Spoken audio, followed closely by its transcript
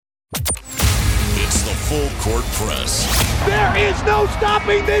Full Court Press. There is no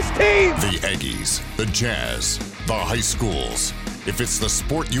stopping this team! The Aggies, the Jazz, the high schools. If it's the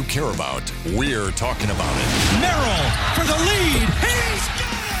sport you care about, we're talking about it. Merrill for the lead. He's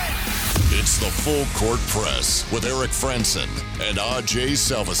got it! It's the Full Court Press with Eric Frandsen and Ajay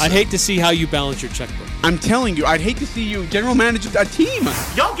Salvesen. I'd hate to see how you balance your checkbook. I'm telling you, I'd hate to see you general manage a team.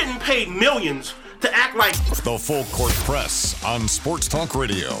 Y'all getting paid millions to act like... The Full Court Press on Sports Talk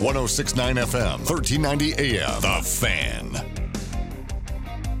Radio, 106.9 FM, 1390 AM. The Fan.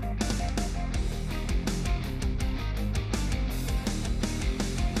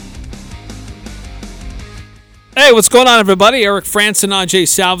 Hey, what's going on, everybody? Eric Frandsen, Ajay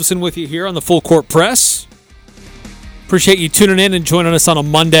Salvesen with you here on the Full Court Press. Appreciate you tuning in and joining us on a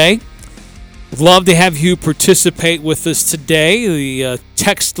Monday. Love to have you participate with us today. The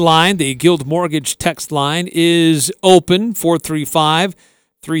text line, the Guild Mortgage text line, is open,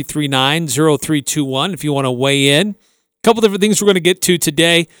 435-339-0321, if you want to weigh in. A couple different things we're going to get to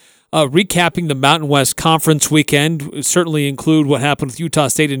today. Recapping the Mountain West Conference weekend. Certainly include what happened with Utah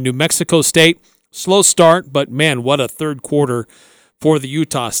State and New Mexico State. Slow start, but man, what a third quarter for the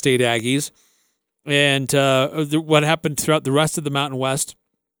Utah State Aggies. And what happened throughout the rest of the Mountain West.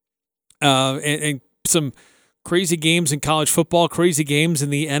 And some crazy games in college football, crazy games in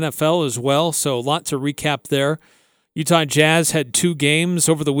the NFL as well. So a lot to recap there. Utah Jazz had 2 games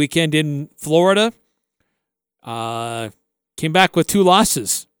over the weekend in Florida. Came back with 2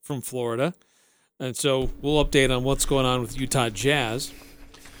 losses from Florida. And so we'll update on what's going on with Utah Jazz.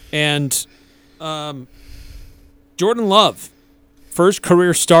 And Jordan Love, first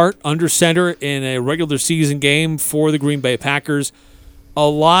career start under center in a regular season game for the Green Bay Packers. A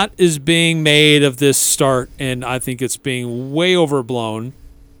lot is being made of this start, and I think it's being way overblown.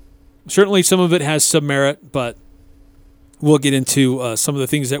 Certainly some of it has some merit, but we'll get into some of the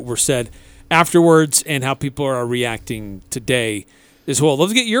things that were said afterwards and how people are reacting today as well.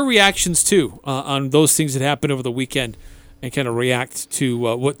 Let's get your reactions, too, on those things that happened over the weekend and kind of react to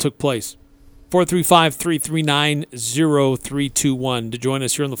what took place. 435-339-0321 to join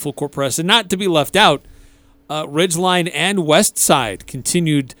us here on the Full Court Press. And not to be left out, Ridgeline and Westside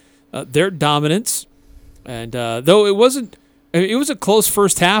continued their dominance. And though it was a close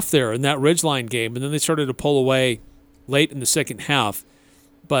first half there in that Ridgeline game, and then they started to pull away late in the second half.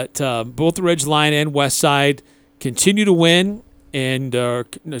 But both Ridgeline and Westside continue to win and are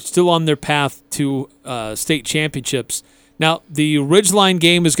still on their path to state championships. Now, the Ridgeline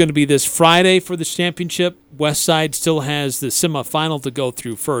game is going to be this Friday for the championship. Westside still has the semifinal to go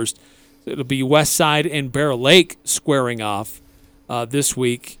through first. It'll be Westside and Bear Lake squaring off this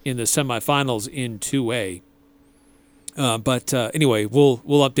week in the semifinals in 2A. But anyway, we'll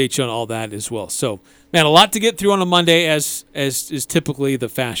update you on all that as well. So, man, a lot to get through on a Monday, as is typically the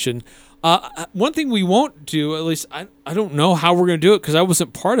fashion. One thing we won't do, at least I don't know how we're going to do it because I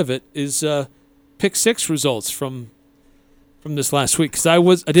wasn't part of it, is Pick 6 results from this last week, because I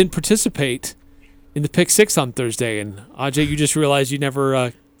didn't participate in the Pick 6 on Thursday. And Ajay, you just realized you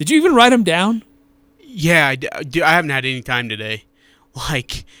never did you even write them down? Yeah, I haven't had any time today.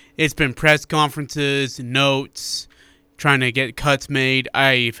 Like, it's been press conferences, notes, trying to get cuts made.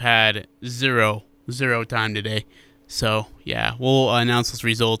 I've had zero time today. So yeah, we'll announce those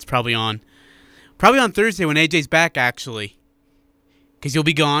results probably on Thursday when AJ's back, actually, because you'll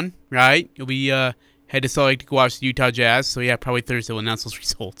be gone, right? You'll be head to Salt Lake to go watch the Utah Jazz. So yeah, probably Thursday we'll announce those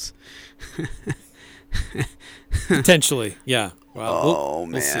results. Potentially, yeah. Well, we'll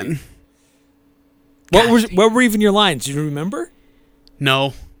man. See. What were even your lines? Do you remember?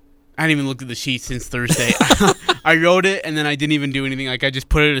 No. I hadn't even looked at the sheet since Thursday. I wrote it, and then I didn't even do anything. Like, I just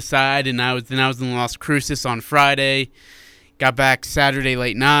put it aside, and I was in Las Cruces on Friday. Got back Saturday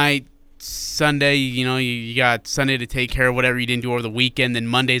late night. Sunday, you got Sunday to take care of whatever you didn't do over the weekend. Then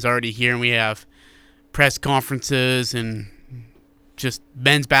Monday's already here, and we have press conferences, and just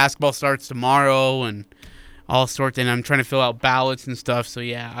men's basketball starts tomorrow, and all sorts, and I'm trying to fill out ballots and stuff. So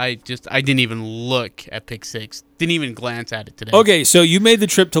yeah, I didn't even look at Pick 6. Didn't even glance at it today. Okay, so you made the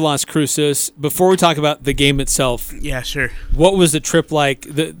trip to Las Cruces. Before we talk about the game itself, yeah, sure. What was the trip like?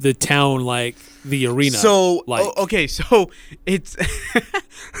 The town like? The arena? So like? Okay, so it's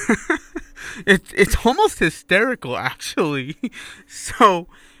it's almost hysterical, actually. So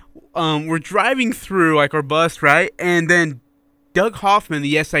we're driving through like our bus, right, and then Doug Hoffman,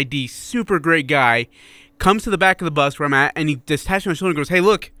 the SID, super great guy, comes to the back of the bus where I'm at, and he just taps me on my shoulder and goes, "Hey,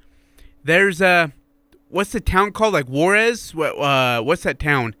 look, there's what's the town called? Like Juarez? What's that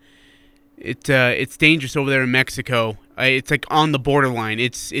town? It's dangerous over there in Mexico. It's like on the borderline.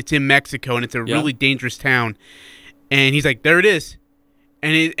 It's in Mexico, and it's a really dangerous town." And he's like, "There it is."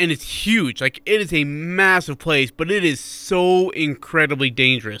 and it's huge. Like, it is a massive place, but it is so incredibly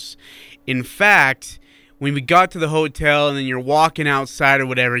dangerous. In fact, when we got to the hotel and then you're walking outside or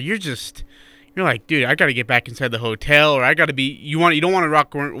whatever, you're like, dude, I got to get back inside the hotel, or I got to be. You don't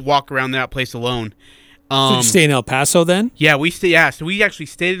want to walk around that place alone. So you stay in El Paso then? Yeah, so we actually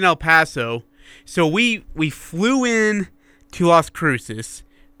stayed in El Paso. So we flew in to Las Cruces,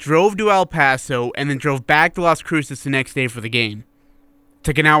 drove to El Paso, and then drove back to Las Cruces the next day for the game.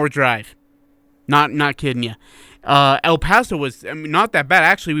 Took an hour drive. Not kidding you. El Paso was not that bad.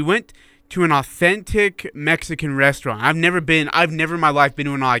 Actually, we went to an authentic Mexican restaurant. I've never in my life been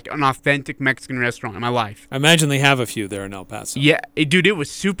to an authentic Mexican restaurant in my life. I imagine they have a few there in El Paso. Yeah, dude, it was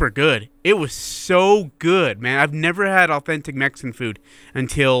super good. It was so good, man. I've never had authentic Mexican food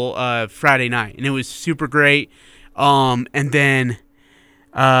until Friday night, and it was super great. And then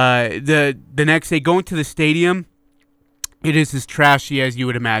the next day, going to the stadium, it is as trashy as you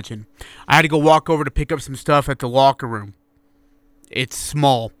would imagine. I had to go walk over to pick up some stuff at the locker room. It's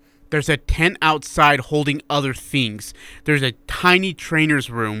small. There's a tent outside holding other things. There's a tiny trainer's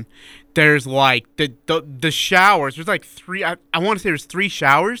room. There's like the showers. There's like three. I want to say there's 3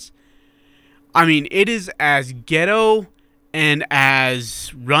 showers. I mean, it is as ghetto and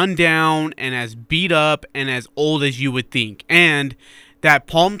as run down and as beat up and as old as you would think. And that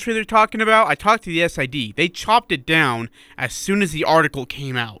palm tree they're talking about, I talked to the SID. They chopped it down as soon as the article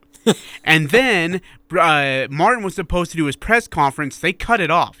came out. And then Martin was supposed to do his press conference. They cut it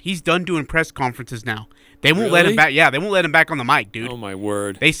off. He's done doing press conferences now. They won't let him back. Yeah, they won't let him back on the mic, dude. Oh, my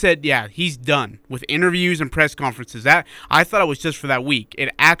word. They said, yeah, he's done with interviews and press conferences. That I thought it was just for that week. It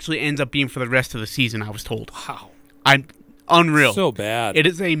actually ends up being for the rest of the season, I was told. Wow. I'm unreal. So bad. It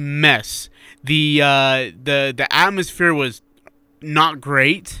is a mess. The atmosphere was not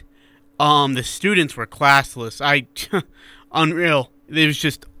great. The students were classless. Unreal. It was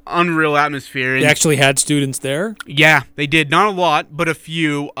just unreal atmosphere. They actually had students there? Yeah, they did. Not a lot, but a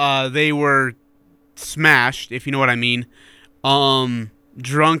few. They were smashed, if you know what I mean.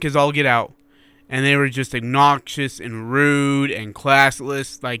 Drunk as all get out. And they were just obnoxious and rude and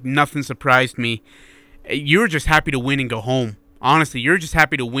classless. Like, nothing surprised me. You were just happy to win and go home. Honestly, you're just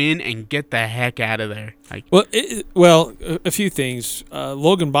happy to win and get the heck out of there. Like, well, a few things.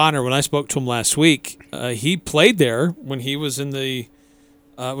 Logan Bonner, when I spoke to him last week, he played there when he was in the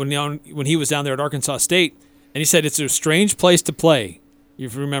when he was down there at Arkansas State, and he said it's a strange place to play. You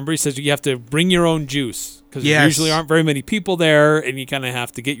remember, he says you have to bring your own juice because there usually aren't very many people there, and you kind of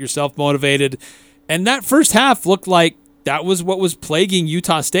have to get yourself motivated. And that first half looked like that was what was plaguing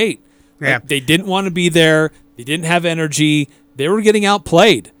Utah State. Yeah. Like, they didn't want to be there. They didn't have energy. They were getting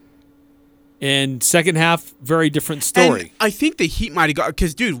outplayed. And second half, very different story. And I think the heat might have got,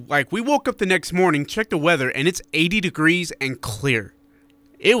 because, dude, like, we woke up the next morning, checked the weather, and it's 80 degrees and clear.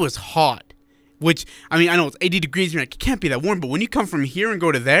 It was hot. Which, I mean, I know it's 80 degrees, and you're like, it can't be that warm, but when you come from here and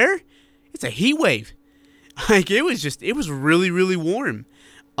go to there, it's a heat wave. Like, it was really, really warm.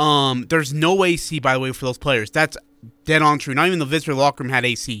 There's no AC, by the way, for those players. That's dead on true. Not even the visitor locker room had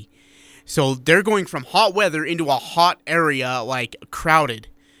AC. So they're going from hot weather into a hot area, like, crowded.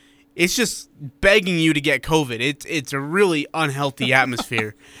 It's just begging you to get COVID. It's a really unhealthy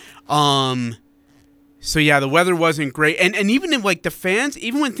atmosphere. So yeah, the weather wasn't great, and even in, like, the fans,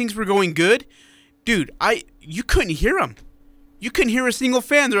 even when things were going good, dude, you couldn't hear them. You couldn't hear a single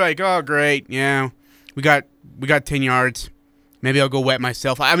fan. They're like, oh great, yeah, we got 10 yards. Maybe I'll go wet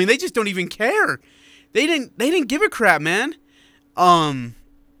myself. I mean, they just don't even care. They didn't give a crap, man.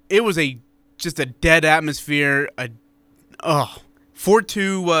 It was just a dead atmosphere.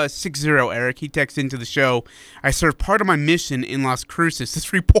 4260 Eric, he texted into the show. I served part of my mission in Las Cruces.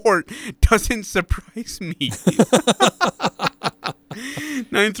 This report doesn't surprise me.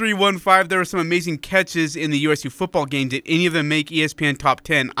 9315, there were some amazing catches in the USU football game. Did any of them make ESPN top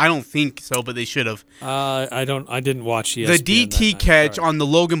 10? I don't think so, but they should have. I didn't watch ESPN. The DT catch on the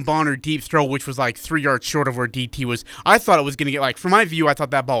Logan Bonner deep throw, which was like 3 yards short of where DT was. I thought it was going to get, like, from my view, I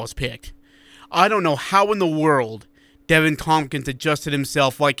thought that ball was picked. I don't know how in the world Devin Tompkins adjusted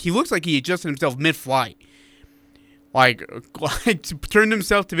himself. Like, he looks like he adjusted himself mid-flight. Like turned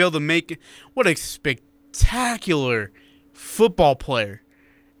himself to be able to make it. What a spectacular football player.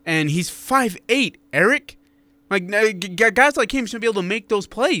 And he's 5'8", Eric. Like, guys like him should be able to make those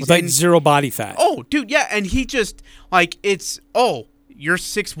plays. With, like, zero body fat. Oh, dude, yeah. And he just, like, you're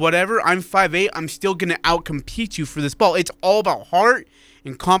 6 whatever, I'm 5'8", I'm still going to outcompete you for this ball. It's all about heart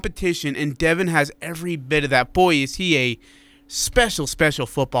and competition, and Devin has every bit of that. Boy, is he a special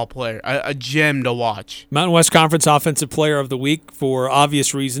football player, a gem to watch. Mountain West Conference Offensive Player of the Week for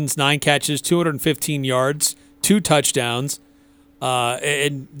obvious reasons. 9 catches, 215 yards, 2 touchdowns.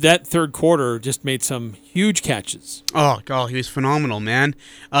 And that third quarter just made some huge catches. Oh, God, he was phenomenal, man.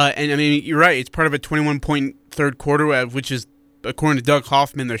 And, I mean, you're right. It's part of a 21-point third quarter, which is, according to Doug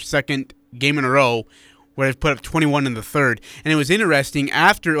Hoffman, their second game in a row where they've put up 21 in the third. And it was interesting.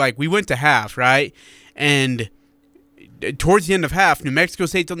 After, we went to half, right? And towards the end of half, New Mexico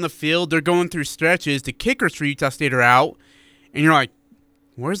State's on the field. They're going through stretches. The kickers for Utah State are out. And you're like,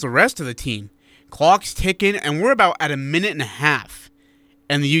 where's the rest of the team? Clock's ticking, and we're about at a minute and a half.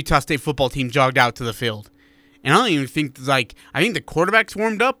 And the Utah State football team jogged out to the field. And I don't even think, I think the quarterbacks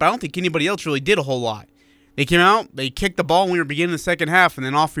warmed up, but I don't think anybody else really did a whole lot. They came out, they kicked the ball when we were beginning the second half, and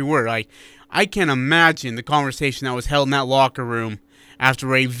then off we were. I can't imagine the conversation that was held in that locker room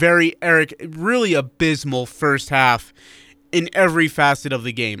after a really abysmal first half in every facet of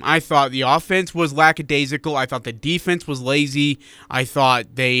the game. I thought the offense was lackadaisical. I thought the defense was lazy. I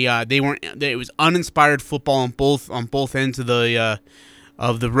thought they weren't. It was uninspired football on both ends of the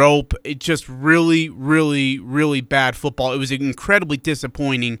rope. It just really, really, really bad football. It was incredibly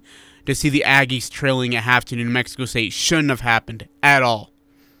disappointing to see the Aggies trailing at halftime. New Mexico State shouldn't have happened at all.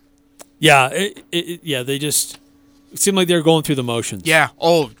 Yeah, they just it seemed like they were going through the motions. Yeah.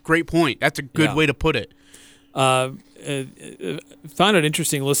 Oh, great point. That's a good way to put it. Found it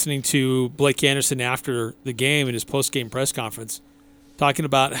interesting listening to Blake Anderson after the game in his post-game press conference, talking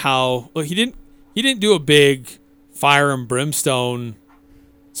about how he didn't do a big fire and brimstone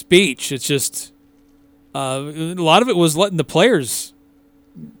speech. It's just a lot of it was letting the players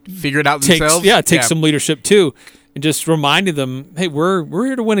figure it out themselves. Take some leadership too, and just reminding them, hey, we're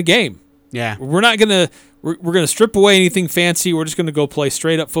here to win a game. Yeah, we're not gonna strip away anything fancy. We're just gonna go play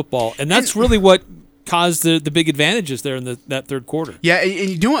straight up football, and that's really what caused the big advantages there in that third quarter. Yeah, and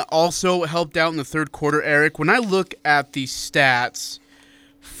you know what also helped out in the third quarter, Eric? When I look at the stats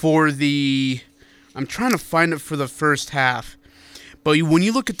for I'm trying to find it for the first half, but when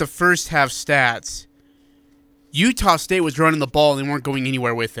you look at the first half stats, Utah State was running the ball and they weren't going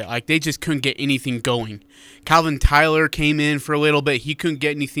anywhere with it. They just couldn't get anything going. Calvin Tyler came in for a little bit. He couldn't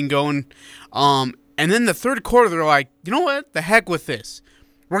get anything going. And then the third quarter, they're like, you know what? The heck with this.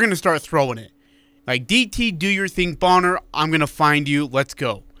 We're going to start throwing it. DT, do your thing. Bonner, I'm going to find you. Let's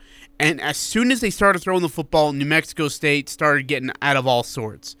go. And as soon as they started throwing the football, New Mexico State started getting out of all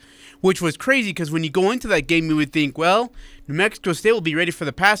sorts, which was crazy because when you go into that game, you would think, well, New Mexico State will be ready for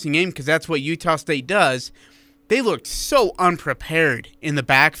the passing game because that's what Utah State does. They looked so unprepared in the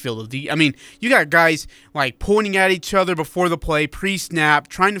backfield. You got guys pointing at each other before the play, pre-snap,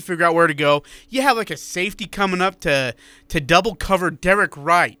 trying to figure out where to go. You have a safety coming up to double cover Derek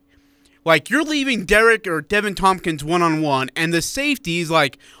Wright. You're leaving Derek or Devin Tompkins one-on-one, and the safety is I'm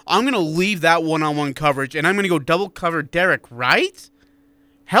going to leave that one-on-one coverage, and I'm going to go double cover Derek Wright?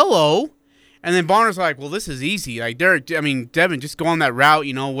 Hello? And then Bonner's well, this is easy. Devin, just go on that route.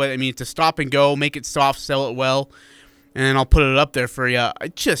 You know what? It's a stop and go. Make it soft, sell it well, and I'll put it up there for you.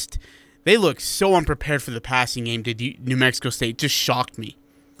 They look so unprepared for the passing game. New Mexico State just shocked me.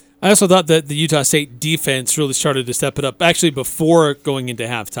 I also thought that the Utah State defense really started to step it up. Actually, before going into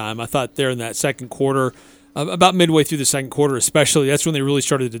halftime, I thought there in that second quarter, about midway through the second quarter especially, that's when they really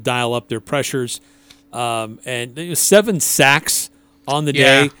started to dial up their pressures. And 7 sacks on the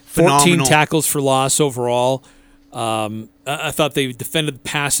day, 14 phenomenal. Tackles for loss overall. I thought they defended the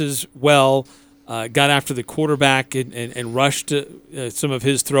passes well, got after the quarterback and rushed some of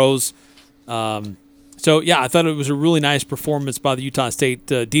his throws. I thought it was a really nice performance by the Utah State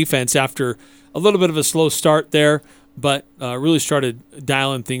defense after a little bit of a slow start there, but really started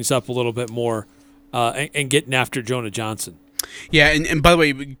dialing things up a little bit more and getting after Jonah Johnson. Yeah, and by the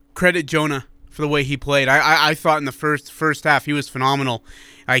way, credit Jonah for the way he played. I thought in the first half he was phenomenal.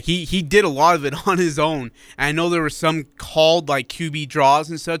 He did a lot of it on his own. And I know there were some called QB draws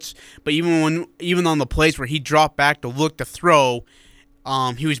and such, but even on the plays where he dropped back to look to throw,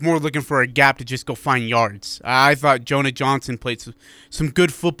 he was more looking for a gap to just go find yards. I thought Jonah Johnson played some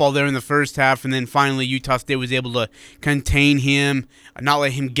good football there in the first half, and then finally Utah State was able to contain him, not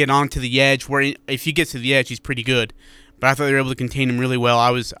let him get onto the edge, where if he gets to the edge, he's pretty good. But I thought they were able to contain him really well.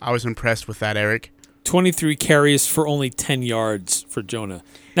 I was impressed with that, Eric. 23 carries for only 10 yards for Jonah.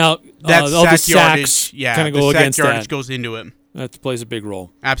 Now, that's all the sacks kind of go against that. The sack yardage goes into it. That plays a big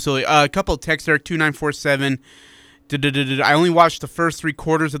role. Absolutely. A couple of texts there, 2947. I only watched the first 3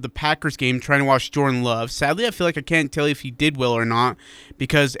 quarters of the Packers game trying to watch Jordan Love. Sadly, I feel like I can't tell you if he did well or not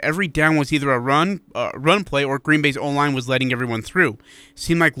because every down was either a run play or Green Bay's O-line was letting everyone through.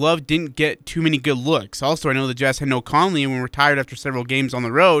 Seemed like Love didn't get too many good looks. Also, I know the Jazz had no Conley and were retired after several games on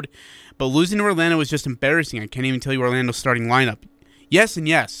the road, but losing to Orlando was just embarrassing. I can't even tell you Orlando's starting lineup. Yes and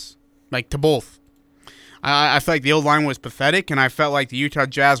yes, to both. I felt like the O-line was pathetic, and I felt like the Utah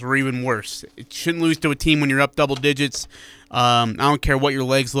Jazz were even worse. It shouldn't lose to a team when you're up double digits. I don't care what your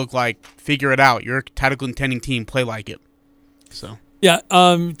legs look like. Figure it out. You're a title contending team. Play like it. So Yeah,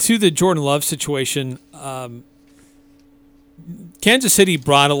 to the Jordan Love situation, Kansas City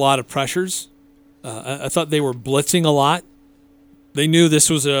brought a lot of pressures. I thought they were blitzing a lot. They knew this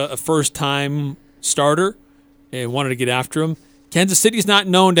was a first-time starter and wanted to get after him. Kansas City's not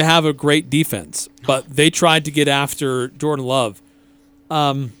known to have a great defense, but they tried to get after Jordan Love.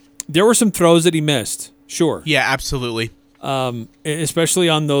 There were some throws that he missed, sure. yeah, absolutely. Especially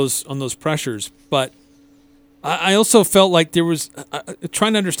on those pressures. But I also felt like there was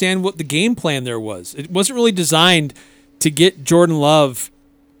trying to understand what the game plan there was. It wasn't really designed to get Jordan Love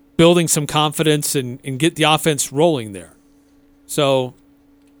building some confidence and get the offense rolling there. So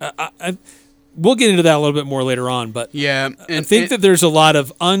we'll get into that a little bit more later on. But Yeah, I think that there's a lot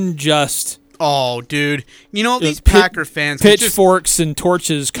of unjust Oh, dude. You know, these Packer fans... pitchforks and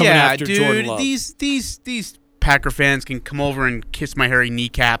torches coming after Jordan Love. These Packer fans can come over and kiss my hairy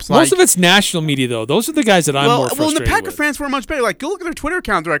kneecaps. Most of it's national media, though. Those are the guys that I'm more frustrated with. Well, the Packer fans were much better. Like, go look at their Twitter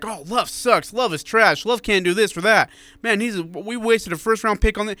accounts. They're like, oh, Love sucks. Love is trash. Love can't do this or that. Man, we wasted a first-round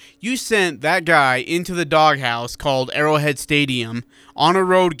pick on that. You sent that guy into the doghouse called Arrowhead Stadium on a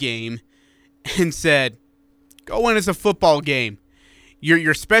road game and said, go win us a football game.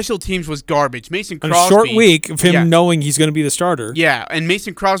 Your special teams was garbage. Mason Crosby. A short week of him knowing he's going to be the starter. Yeah, and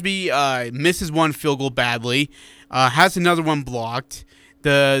Mason Crosby misses one field goal badly, has another one blocked.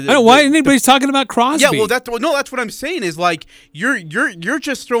 I don't know why anybody's talking about Crosby. Yeah, well, that's what I'm saying is like you're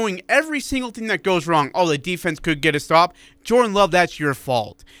just throwing every single thing that goes wrong. Oh, the defense could get a stop. Jordan Love, that's your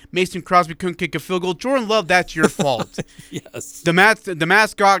fault. Mason Crosby couldn't kick a field goal. Jordan Love, that's your fault. Yes. The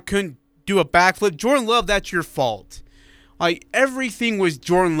mascot couldn't do a backflip. Jordan Love, that's your fault. Like, everything was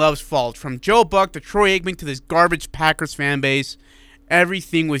Jordan Love's fault. From Joe Buck to Troy Aikman to this garbage Packers fan base,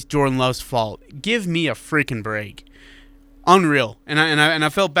 everything was Jordan Love's fault. Give me a freaking break. Unreal. And I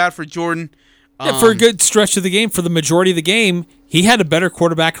felt bad for Jordan. For a good stretch of the game, for the majority of the game, he had a better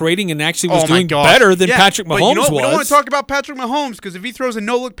quarterback rating and actually was doing better than Patrick Mahomes was. We don't want to talk about Patrick Mahomes because if he throws a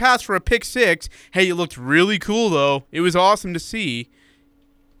no-look pass for a pick six, hey, it looked really cool, though. It was awesome to see.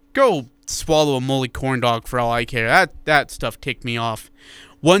 Go swallow a moldy corn dog for all I care. That stuff ticked me off.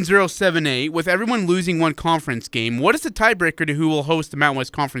 1078, with everyone losing one conference game, what is the tiebreaker to who will host the Mountain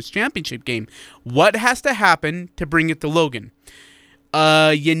West Conference Championship game? What has to happen to bring it to Logan?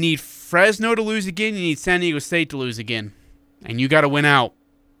 You need Fresno to lose again. You need San Diego State to lose again. And you got to win out.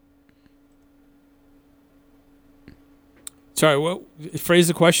 Sorry, phrase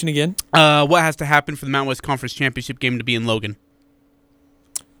the question again. What has to happen for the Mountain West Conference Championship game to be in Logan?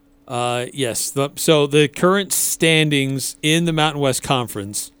 Yes. So the current standings in the Mountain West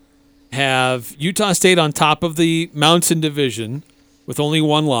Conference have Utah State on top of the Mountain Division with only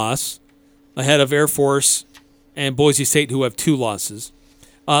one loss, ahead of Air Force and Boise State, who have 2 losses.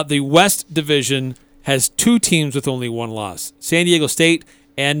 The West Division has 2 teams with only 1 loss, San Diego State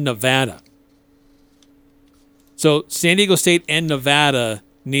and Nevada. So San Diego State and Nevada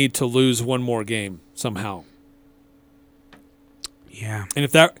need to lose one more game somehow. Yeah. And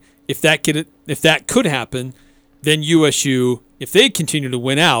if that could happen, then USU, if they continue to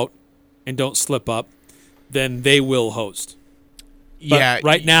win out and don't slip up, then they will host. But yeah,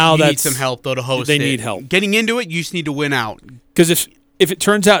 right now you need some help though to host. They need help. Getting into it, you just need to win out. Because if it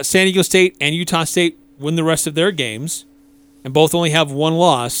turns out San Diego State and Utah State win the rest of their games, and both only have 1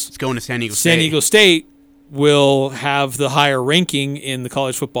 loss, it's going to San Diego State. San Diego State will have the higher ranking in the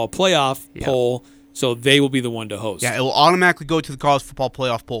college football playoff poll, so they will be the one to host. Yeah, it will automatically go to the college football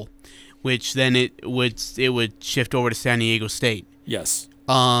playoff poll, which then it would shift over to San Diego State. Yes.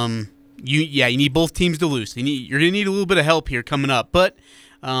 You need both teams to lose. You're gonna need a little bit of help here coming up, but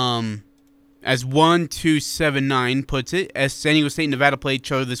as 1279 puts it, as San Diego State and Nevada play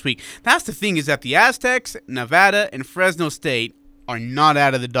each other this week. That's the thing is that the Aztecs, Nevada, and Fresno State are not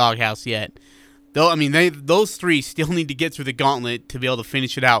out of the doghouse yet. Though I mean, those 3 still need to get through the gauntlet to be able to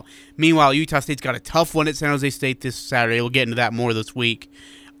finish it out. Meanwhile, Utah State's got a tough one at San Jose State this Saturday. We'll get into that more this week.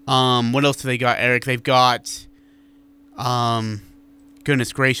 What else do they got, Eric? They've got,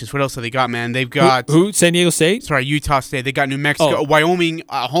 goodness gracious, what else have they got, man? They've got who? San Diego State? Sorry, Utah State. They got New Mexico, Wyoming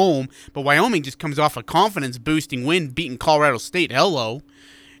at home, but Wyoming just comes off a confidence-boosting win, beating Colorado State. Hello.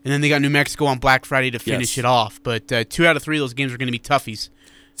 And then they got New Mexico on Black Friday to finish it off. But 2 out of 3 of those games are going to be toughies.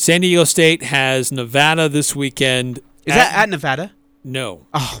 San Diego State has Nevada this weekend. Is that at Nevada? No.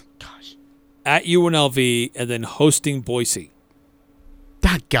 Oh, gosh. At UNLV and then hosting Boise.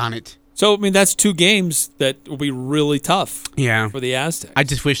 Doggone it. So, I mean, that's 2 games that will be really tough Yeah. for the Aztecs. I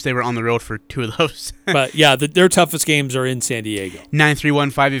just wish they were on the road for 2 of those. But, yeah, their toughest games are in San Diego.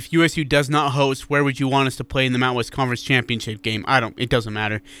 9315. If USU does not host, where would you want us to play in the Mountain West Conference Championship game? It doesn't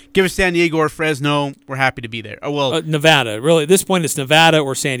matter. Give us San Diego or Fresno. We're happy to be there. Oh, well. Nevada. Really, at this point, it's Nevada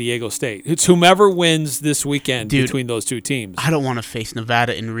or San Diego State. It's whomever wins this weekend between those 2 teams. I don't want to face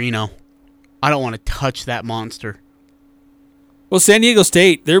Nevada in Reno. I don't want to touch that monster. Well, San Diego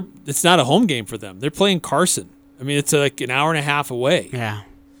State, it's not a home game for them. They're playing Carson. I mean, it's like an hour and a half away. Yeah.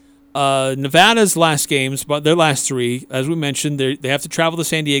 Nevada's last games, but their last 3, as we mentioned, they have to travel to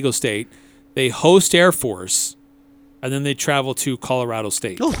San Diego State. They host Air Force, and then they travel to Colorado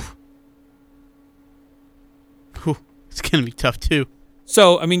State. Oof. It's going to be tough, too.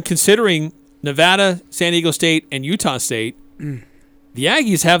 So, I mean, considering Nevada, San Diego State, and Utah State, the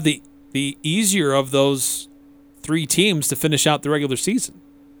Aggies have the easier of those 3 teams to finish out the regular season.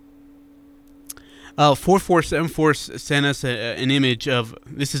 4474 sent us an image of,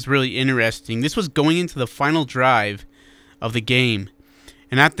 this is really interesting. This was going into the final drive of the game.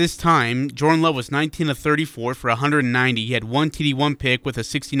 And at this time, Jordan Love was 19 of 34 for 190. He had 1 TD, 1 pick with a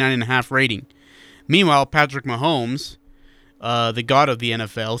 69.5 rating. Meanwhile, Patrick Mahomes, the god of the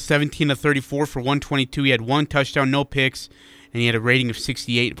NFL, 17 of 34 for 122. He had 1 touchdown, no picks, and he had a rating of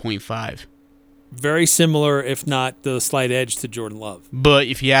 68.5. Very similar, if not the slight edge, to Jordan Love. But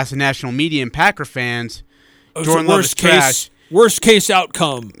if you ask the national media and Packer fans, Jordan Love is trash. Worst case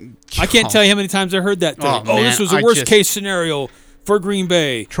outcome. I can't tell you how many times I heard that thing. This was a worst case scenario for Green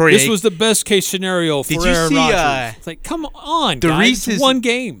Bay. This was the best case scenario for Aaron Rodgers. It's like, come on, guys. It's 1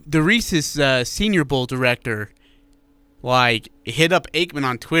 game. The Reese's Senior Bowl director, hit up Aikman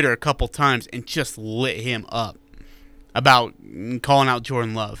on Twitter a couple times and just lit him up about calling out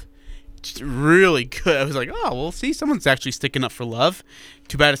Jordan Love. Really good. I was like, oh, well, see, someone's actually sticking up for Love.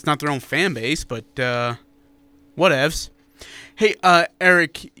 Too bad it's not their own fan base, but whatevs. Hey,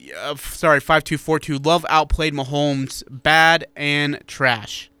 Eric, 5242, Love outplayed Mahomes, bad and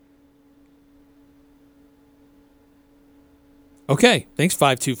trash. Okay, thanks,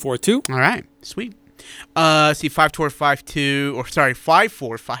 5242. All right, sweet.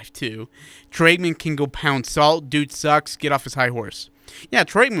 5452. Troy Aikman can go pound salt. Dude sucks. Get off his high horse. Yeah,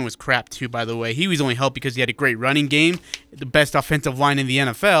 Troy Aikman was crap too, by the way. He was only helped because he had a great running game, the best offensive line in the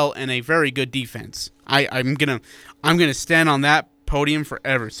NFL, and a very good defense. I'm gonna stand on that podium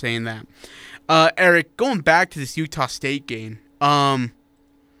forever saying that. Eric, going back to this Utah State game,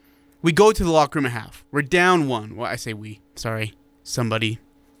 we go to the locker room at half. We're down 1. Well, I say we. Sorry, somebody.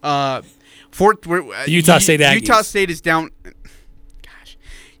 Utah State Aggies. Utah State is down.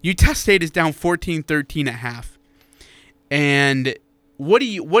 Utah State is down 14-13 at half, and what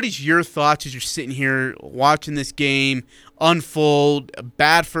is your thoughts as you're sitting here watching this game unfold? A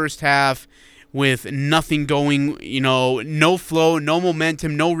bad first half with nothing going, no flow, no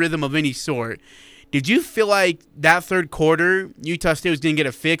momentum, no rhythm of any sort. Did you feel like that third quarter, Utah State was going to get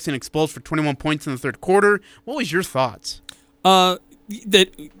a fix and exposed for 21 points in the third quarter? What was your thoughts? That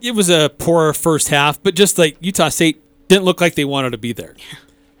it was a poor first half, but just like Utah State didn't look like they wanted to be there.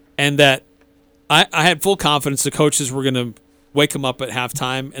 And that I had full confidence the coaches were going to wake them up at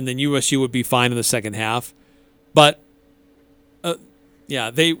halftime, and then USU would be fine in the second half. But,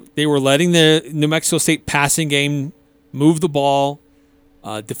 they were letting the New Mexico State passing game move the ball.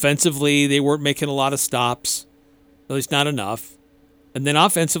 Defensively, they weren't making a lot of stops, at least not enough. And then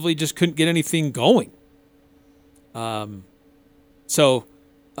offensively, just couldn't get anything going. But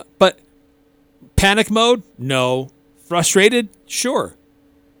panic mode? No. Frustrated? Sure.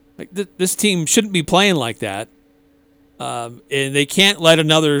 Like this team shouldn't be playing like that. And they can't let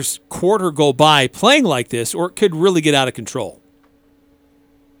another quarter go by playing like this, or it could really get out of control.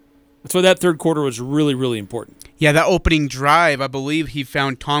 That's why that third quarter was really, really important. Yeah, that opening drive, I believe he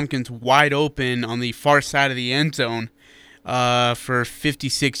found Tompkins wide open on the far side of the end zone for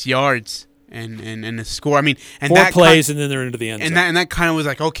 56 yards and a score. I mean, and 4 plays, and then they're into the end zone. And that kind of was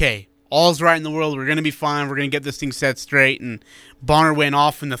like, okay, all's right in the world. We're going to be fine. We're going to get this thing set straight. And Bonner went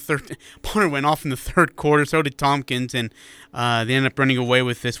off in the third quarter. So did Tompkins, and they ended up running away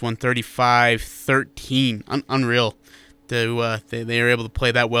with this one, 35-13. Unreal. They were able to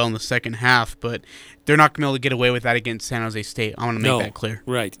play that well in the second half, but they're not going to be able to get away with that against San Jose State. I want to make that clear.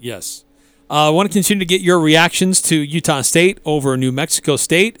 Right, yes. I want to continue to get your reactions to Utah State over New Mexico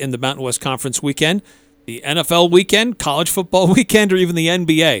State in the Mountain West Conference weekend, the NFL weekend, college football weekend, or even the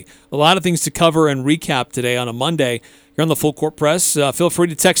NBA. A lot of things to cover and recap today on a Monday. You're on the Full Court Press. Feel free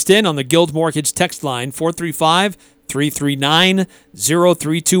to text in on the Guild Mortgage text line,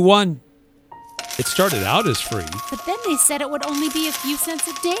 435-339-0321. It started out as free. But then they said it would only be a few cents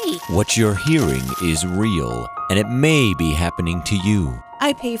a day. What you're hearing is real, and it may be happening to you.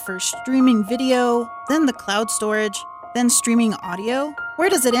 I pay for streaming video, then the cloud storage, then streaming audio. Where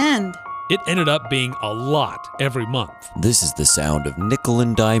does it end? It ended up being a lot every month. This is the sound of nickel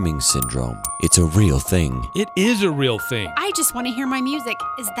and diming syndrome. It's a real thing. It is a real thing. I just want to hear my music.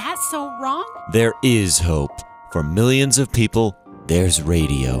 Is that so wrong? There is hope. For millions of people, there's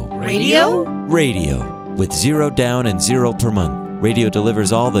radio. Radio? Radio. With 0 down and 0 per month. Radio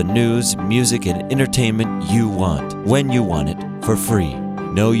delivers all the news, music, and entertainment you want, when you want it, for free.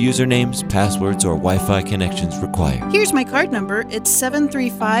 No usernames, passwords, or Wi-Fi connections required. Here's my card number. It's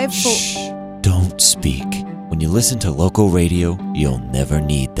 735... Shh. Don't speak. When you listen to local radio, you'll never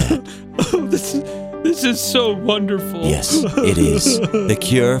need that. Oh, this is so wonderful. Yes, it is. The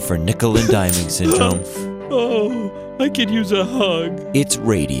cure for nickel and diming syndrome. Oh, I could use a hug. It's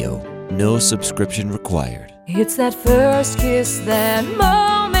radio. No subscription required. It's that first kiss, that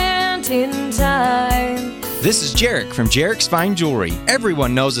moment in time. This is Jarek from Jarek's Fine Jewelry.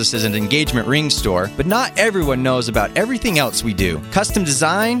 Everyone knows us as an engagement ring store, but not everyone knows about everything else we do. Custom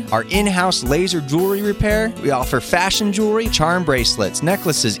design, our in-house laser jewelry repair. We offer fashion jewelry, charm bracelets,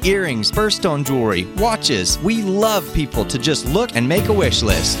 necklaces, earrings, birthstone jewelry, watches. We love people to just look and make a wish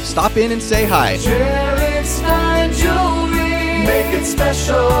list. Stop in and say hi. Jarek's Fine Jewelry. Make it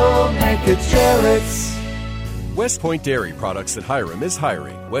special, make it Jarek's. West Point Dairy Products at Hiram is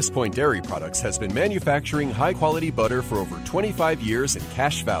hiring. West Point Dairy Products has been manufacturing high-quality butter for over 25 years in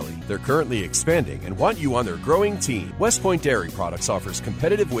Cache Valley. They're currently expanding and want you on their growing team. West Point Dairy Products offers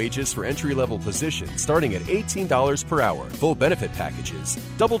competitive wages for entry-level positions starting at $18 per hour, full benefit packages,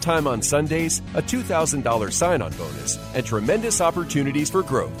 double time on Sundays, a $2,000 sign-on bonus, and tremendous opportunities for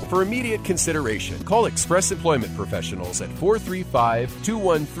growth. For immediate consideration, call Express Employment Professionals at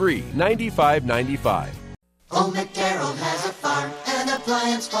 435-213-9595. Old McDarrell has a farm, an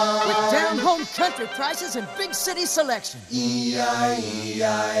appliance farm. With down-home country prices and big city selection.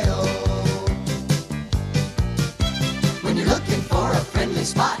 E-I-E-I-O. When you're looking for a friendly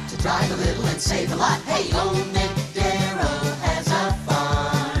spot to drive a little and save a lot, hey, Old McDarrell has a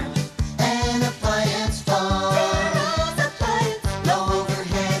farm, an appliance farm. Darrell's Appliance. Low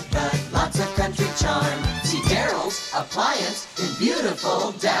overhead, but lots of country charm. See Darrell's Appliance in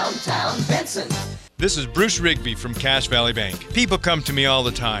beautiful downtown Benson. This is Bruce Rigby from Cache Valley Bank. People come to me all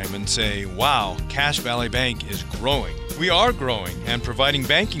the time and say, wow, Cache Valley Bank is growing. We are growing and providing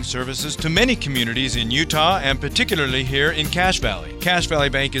banking services to many communities in Utah and particularly here in Cache Valley. Cache Valley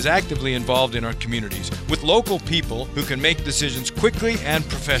Bank is actively involved in our communities with local people who can make decisions quickly and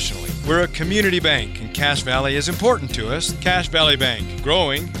professionally. We're a community bank and Cache Valley is important to us. Cache Valley Bank,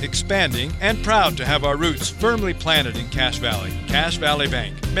 growing, expanding, and proud to have our roots firmly planted in Cache Valley. Cache Valley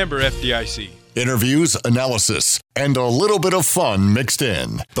Bank, member FDIC. Interviews, analysis, and a little bit of fun mixed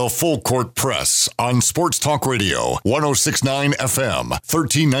in. The Full Court Press on Sports Talk Radio, 106.9 FM,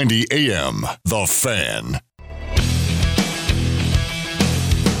 1390 AM. The Fan.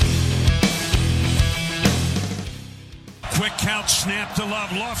 Quick count, snap to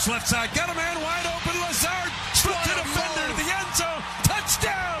Love, lofts left side, got a man wide open, Lazard, split to defender to the end zone,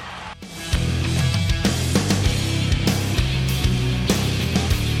 touchdown!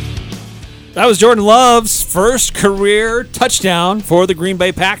 That was Jordan Love's first career touchdown for the Green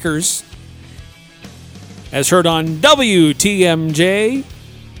Bay Packers. As heard on WTMJ.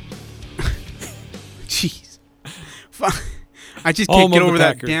 Jeez. I just can't get over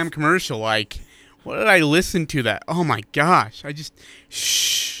that damn commercial. Like, what did I listen to that? Oh, my gosh.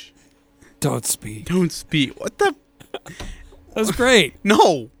 Shh. Don't speak. Don't speak. What the? That was great.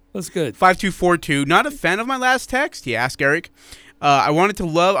 No. That's good. 5242. Not a fan of my last text? You ask, Eric. I wanted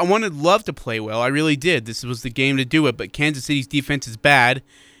Love to play well. I really did. This was the game to do it, but Kansas City's defense is bad,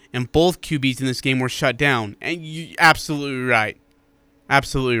 and both QBs in this game were shut down. And you're absolutely right.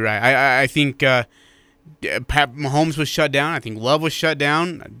 Absolutely right. I think Pat Mahomes was shut down. I think Love was shut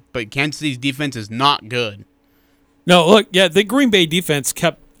down, but Kansas City's defense is not good. No, look, yeah, the Green Bay defense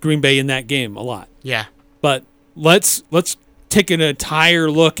kept Green Bay in that game a lot. Yeah. But let's take an entire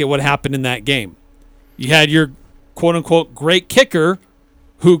look at what happened in that game. You had your quote-unquote great kicker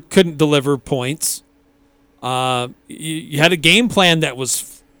who couldn't deliver points. You had a game plan that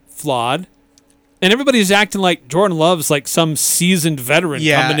was flawed. And everybody's acting like Jordan Love's like some seasoned veteran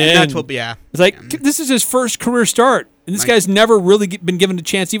coming in. That's what, yeah. It's like, this is his first career start. And this guy's never really been given a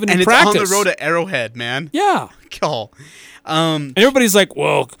chance even in practice. And it's on the road to Arrowhead, man. Yeah. Cool. And everybody's like,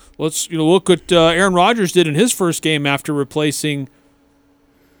 well, let's look what Aaron Rodgers did in his first game after replacing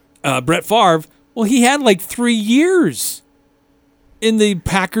Brett Favre. Well, he had like 3 years. in the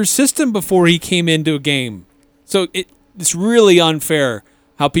Packers system before he came into a game. So it's really unfair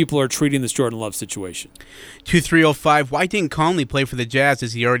how people are treating this Jordan Love situation. 2305, why didn't Conley play for the Jazz?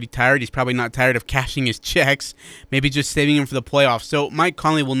 Is he already tired? He's probably not tired of cashing his checks. Maybe just saving him for the playoffs. So Mike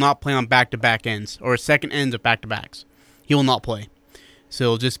Conley will not play on back-to-back ends or second ends of back-to-backs. He will not play. So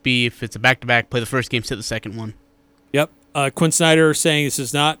it'll just be, if it's a back-to-back, play the first game, sit the second one. Yep. Quinn Snyder saying this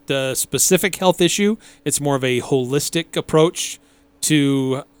is not a specific health issue. It's more of a holistic approach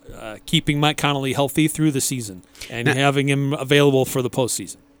to keeping Mike Conley healthy through the season and having him available for the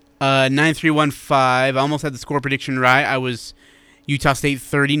postseason. 9315, I almost had the score prediction right. I was Utah State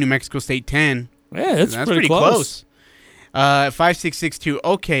 30, New Mexico State 10. Yeah, that's pretty close. 5662,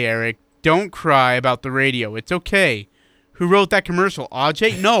 okay, Eric, don't cry about the radio. It's okay. Who wrote that commercial?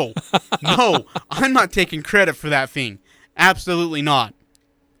 Ajay? No. No, I'm not taking credit for that thing. Absolutely not.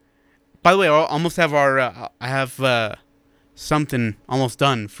 By the way, I almost have I have something almost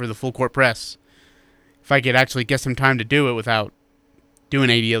done for the Full Court Press. If I could actually get some time to do it without doing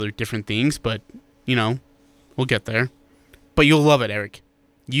 80 other different things, but, we'll get there. But you'll love it, Eric.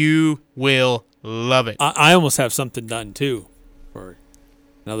 You will love it. I almost have something done, too, for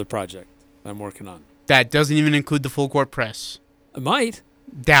another project I'm working on. That doesn't even include the Full Court Press. It might.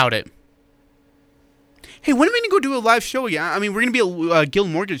 Doubt it. Hey, when are we going to go do a live show again? I mean, we're going to be at Guild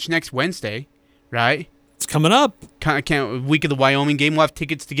Mortgage next Wednesday, right? It's coming up. Week of the Wyoming game. We'll have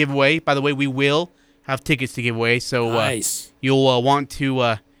tickets to give away. By the way, we will have tickets to give away, so nice. You'll want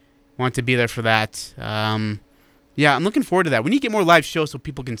to be there for that. Yeah, I'm looking forward to that. We need to get more live shows so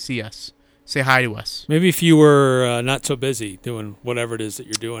people can see us, say hi to us. Maybe if you were not so busy doing whatever it is that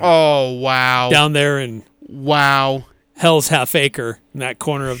you're doing. Oh, wow. Down there in Hell's Half Acre in that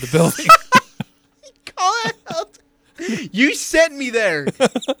corner of the building. You sent me there.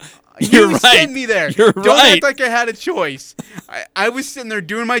 You're right. Sent me there. You're Don't right. act like I had a choice. I was sitting there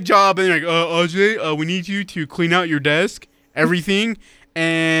doing my job, and they're like, Ajay, we need you to clean out your desk, everything,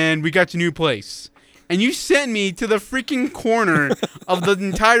 and we got your new place. And you sent me to the freaking corner of the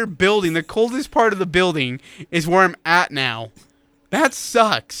entire building. The coldest part of the building is where I'm at now. That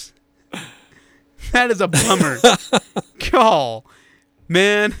sucks. That is a bummer. Call.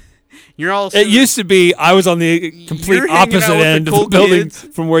 Man. You're all. It used to be I was on the complete opposite end of the building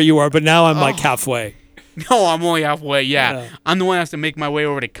from where you are, but now I'm like halfway. No, I'm only halfway. Yeah, I'm the one that has to make my way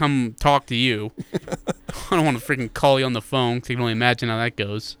over to come talk to you. I don't want to freaking call you on the phone because you can only imagine how that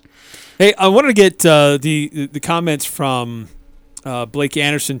goes. Hey, I want to get the comments from Blake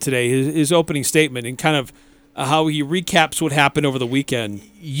Anderson today, his opening statement, and kind of how he recaps what happened over the weekend.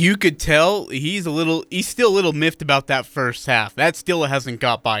 You could tell he's still a little miffed about that first half. That still hasn't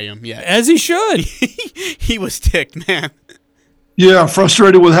got by him yet. As he should. He was ticked, man. Yeah,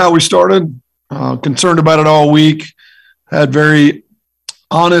 frustrated with how we started. Concerned about it all week. Had very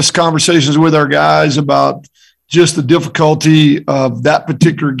honest conversations with our guys about just the difficulty of that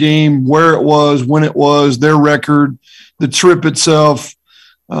particular game, where it was, when it was, their record, the trip itself.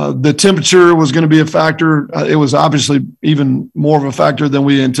 The temperature was going to be a factor. It was obviously even more of a factor than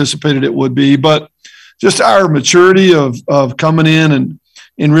we anticipated it would be. But just our maturity of coming in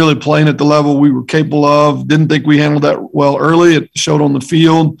and really playing at the level we were capable of. Didn't think we handled that well early. It showed on the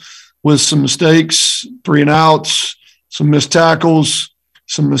field with some mistakes, 3 and outs, some missed tackles,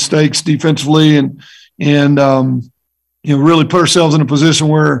 some mistakes defensively, and really put ourselves in a position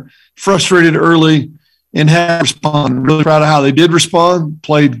where frustrated early and had to respond. Really proud of how they did respond.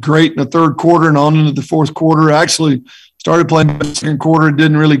 Played great in the third quarter and on into the fourth quarter. Actually started playing in the second quarter.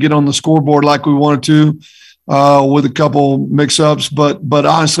 Didn't really get on the scoreboard like we wanted to with a couple mix-ups. But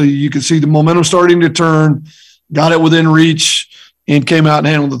honestly, you could see the momentum starting to turn. Got it within reach and came out and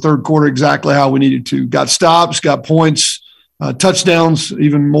handled the third quarter exactly how we needed to. Got stops, got points, touchdowns,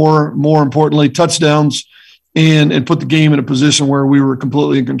 even more importantly, touchdowns, and put the game in a position where we were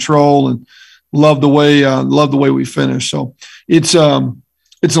completely in control and love the way we finished. So it's a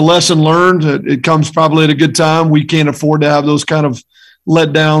lesson learned. It comes probably at a good time. We can't afford to have those kind of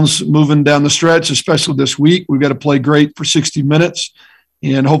letdowns moving down the stretch, especially this week. We've got to play great for 60 minutes,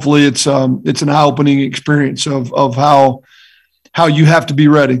 and hopefully it's an eye-opening experience of how you have to be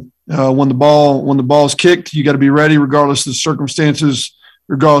ready when the ball's kicked. You got to be ready, regardless of the circumstances,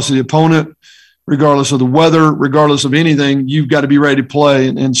 regardless of the opponent, regardless of the weather, regardless of anything. You've got to be ready to play.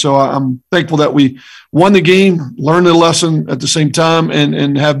 And so I'm thankful that we won the game, learned the lesson at the same time,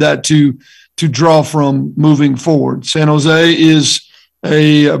 and have that to draw from moving forward. San Jose is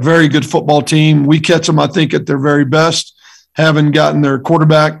a very good football team. We catch them, I think, at their very best. Having gotten their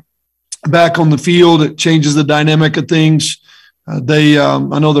quarterback back on the field, it changes the dynamic of things. I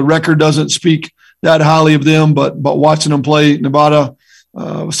know the record doesn't speak that highly of them, but watching them play Nevada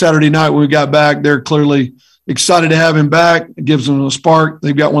Saturday night when we got back. They're clearly excited to have him back. It gives them a spark.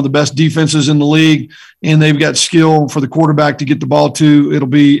 They've got one of the best defenses in the league, and they've got skill for the quarterback to get the ball to. It'll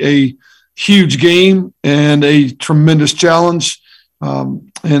be a huge game and a tremendous challenge.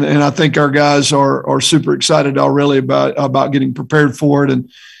 And I think our guys are super excited already about getting prepared for it and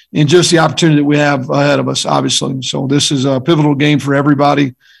just the opportunity that we have ahead of us, obviously. So this is a pivotal game for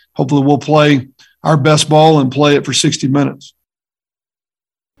everybody. Hopefully we'll play our best ball and play it for 60 minutes.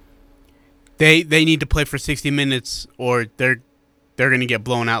 They need to play for 60 minutes or they're going to get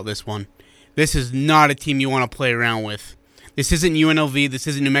blown out this one. This is not a team you want to play around with. This isn't UNLV. This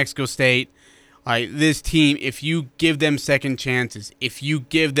isn't New Mexico State. This team, if you give them second chances, if you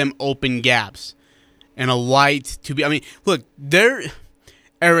give them open gaps and a light to be – I mean, look, their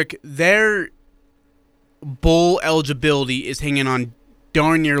bowl eligibility is hanging on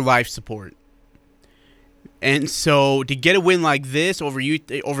darn near life support. And so to get a win like this over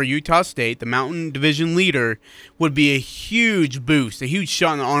Utah State, the Mountain Division leader, would be a huge boost, a huge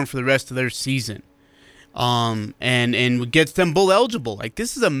shot in the arm for the rest of their season. And gets them bowl eligible. Like,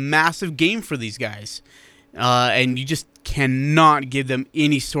 this is a massive game for these guys. And you just cannot give them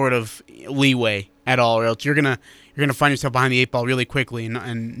any sort of leeway at all, or else you're gonna find yourself behind the eight ball really quickly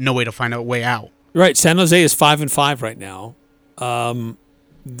and no way to find a way out. Right. San Jose is 5-5 right now.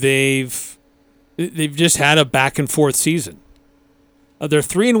 They've just had a back and forth season. They're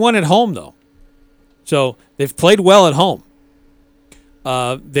 3-1 at home though, so they've played well at home.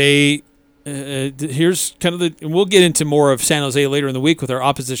 Here's kind of and we'll get into more of San Jose later in the week with our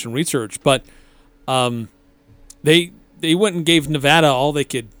opposition research, but they went and gave Nevada all they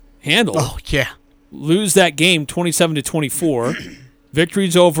could handle. Oh yeah, lose that game 27-24.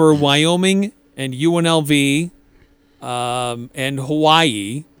 Victories over Wyoming and UNLV and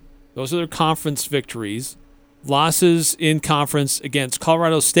Hawaii. Those are their conference victories. Losses in conference against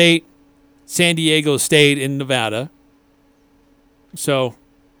Colorado State, San Diego State, and Nevada. So,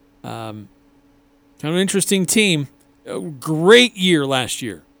 kind of an interesting team. A great year last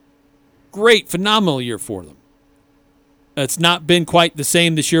year. Great, phenomenal year for them. It's not been quite the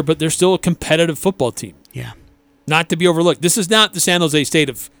same this year, but they're still a competitive football team. Yeah. Not to be overlooked. This is not the San Jose State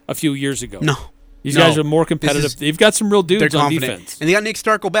of a few years ago. No. These guys are more competitive. They've got some real dudes on defense. And they got Nick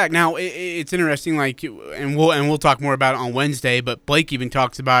Starkel back. Now, it's interesting, and we'll talk more about it on Wednesday, but Blake even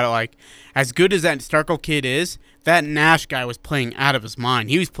talks about it, like, as good as that Starkel kid is, that Nash guy was playing out of his mind.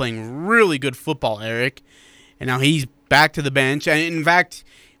 He was playing really good football, Eric, and now he's back to the bench. And in fact,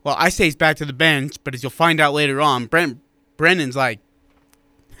 well, I say he's back to the bench, but as you'll find out later on, Brennan's like,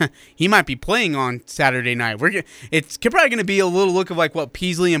 he might be playing on Saturday night. It's probably going to be a little look of like what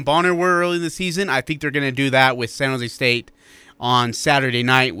Peasley and Bonner were early in the season. I think they're going to do that with San Jose State on Saturday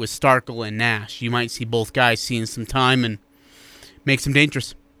night with Starkel and Nash. You might see both guys seeing some time and makes them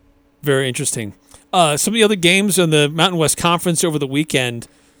dangerous. Very interesting. Some of the other games in the Mountain West Conference over the weekend,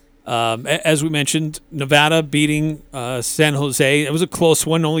 as we mentioned, Nevada beating San Jose. It was a close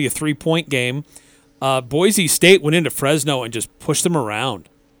one, only a 3-point game. Boise State went into Fresno and just pushed them around.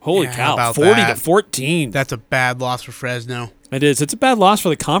 Holy cow, 40-14. That's a bad loss for Fresno. It is. It's a bad loss for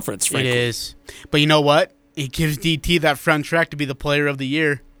the conference, frankly. It is. But you know what? It gives DT that front track to be the player of the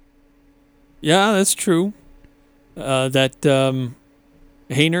year. Yeah, that's true. Hayner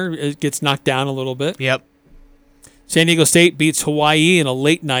gets knocked down a little bit. Yep. San Diego State beats Hawaii in a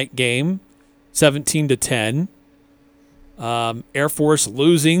late-night game, 17-10. Air Force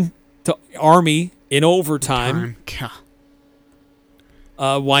losing to Army in overtime.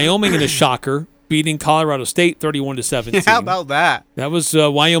 Wyoming in a shocker, beating Colorado State 31-17. Yeah, how about that? That was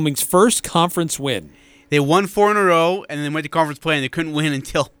Wyoming's first conference win. They won 4 in a row, and then went to conference play, and they couldn't win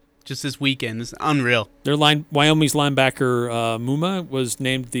until just this weekend. It's unreal. Wyoming's linebacker Muma was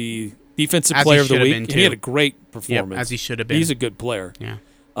named the defensive player of the week. And he had a great performance. Yep, as he should have been. He's a good player. Yeah.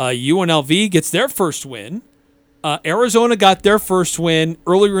 UNLV gets their first win. Arizona got their first win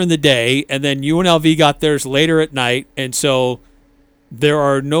earlier in the day, and then UNLV got theirs later at night, and so there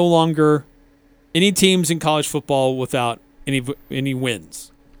are no longer any teams in college football without any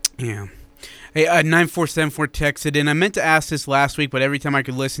wins. Yeah. Hey, 9474 texted in. I meant to ask this last week, but every time I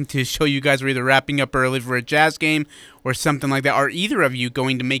could listen to show, you guys were either wrapping up early for a Jazz game or something like that. Are either of you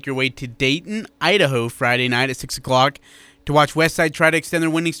going to make your way to Dayton, Idaho, Friday night at 6 o'clock to watch Westside try to extend their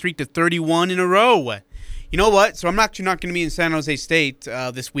winning streak to 31 in a row? You know what? So I'm actually not going to be in San Jose State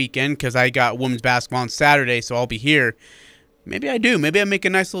this weekend because I got women's basketball on Saturday, so I'll be here. Maybe I do. Maybe I make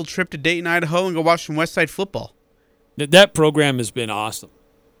a nice little trip to Dayton, Idaho, and go watch some Westside football. That program has been awesome.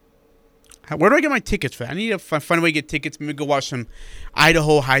 Where do I get my tickets for? I need to find a way to get tickets. Maybe go watch some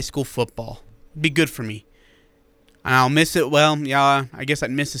Idaho high school football. It'd be good for me. And I'll miss it. Well, yeah, I guess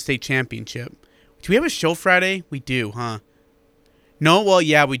I'd miss the state championship. Do we have a show Friday? We do, huh? No? Well,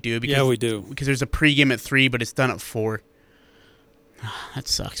 yeah, we do. Yeah, we do. Because there's a pregame at 3, but it's done at 4. That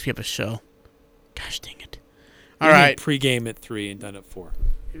sucks. We have a show. Gosh dang it. All right. Pregame at 3 and done at 4.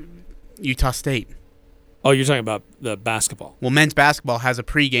 Utah State. Oh, you're talking about the basketball. Well, men's basketball has a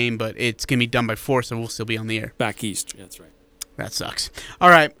pregame, but it's going to be done by 4, so we'll still be on the air. Back east. That's right. That sucks. All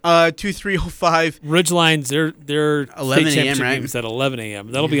right. 2305. Ridgelines, their 11 state a.m., championship right? game is at 11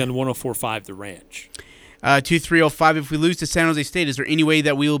 a.m. That'll be on 104.5 The Ranch. 2305. If we lose to San Jose State, is there any way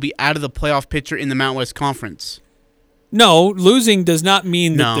that we will be out of the playoff picture in the Mountain West Conference? No, losing does not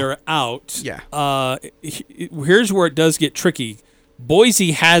mean that they're out. Yeah. Here's where it does get tricky.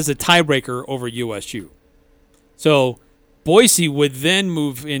 Boise has a tiebreaker over USU. So Boise would then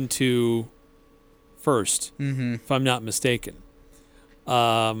move into first, if I'm not mistaken.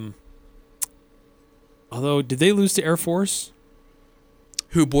 Although, did they lose to Air Force?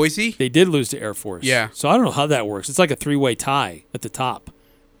 Who, Boise? They did lose to Air Force. Yeah. So I don't know how that works. It's like a 3-way tie at the top.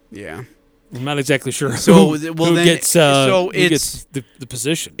 Yeah. I'm not exactly sure who gets the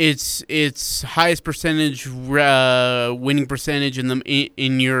position. It's highest percentage winning percentage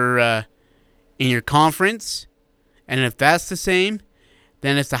in your conference, and if that's the same,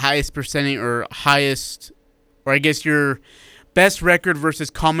 then it's the highest percentage or I guess your best record versus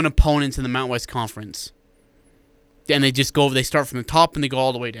common opponents in the Mountain West Conference. And they just they start from the top and they go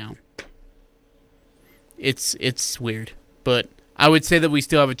all the way down. It's weird, but I would say that we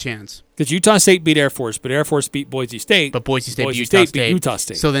still have a chance. Because Utah State beat Air Force, but Air Force beat Boise State. But Boise State beat Utah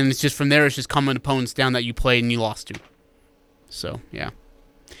State. So then it's just from there, it's just common opponents down that you played and you lost to. So, yeah.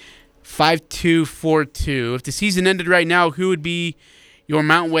 5242. If the season ended right now, who would be your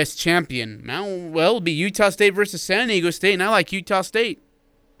Mountain West champion? Well, it would be Utah State versus San Diego State, and I like Utah State.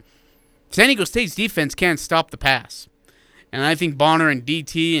 San Diego State's defense can't stop the pass. And I think Bonner and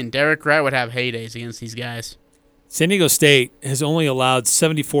DT and Derek Wright would have heydays against these guys. San Diego State has only allowed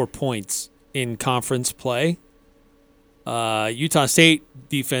 74 points in conference play. Utah State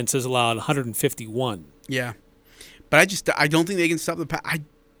defense has allowed 151. Yeah. But I don't think they can stop the pass. I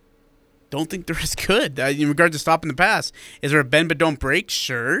don't think they're as good in regards to stopping the pass. Is there a bend but don't break?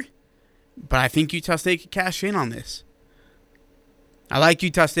 Sure. But I think Utah State could cash in on this. I like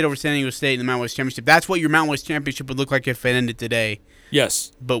Utah State over San Diego State in the Mountain West Championship. That's what your Mountain West Championship would look like if it ended today.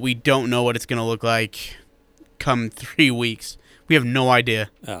 Yes. But we don't know what it's going to look like come 3 weeks. We have no idea.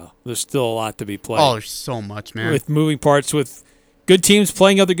 Oh, there's still a lot to be played. Oh, there's so much, man. With moving parts, with good teams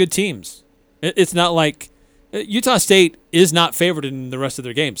playing other good teams. It's not like Utah State is not favored in the rest of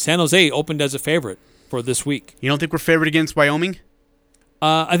their games. San Jose opened as a favorite for this week. You don't think we're favored against Wyoming?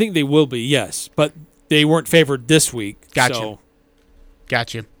 I think they will be, yes. But they weren't favored this week. Gotcha. So,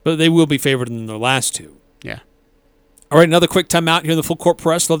 gotcha. But they will be favored in their last two. Yeah. All right, another quick timeout here in the Full Court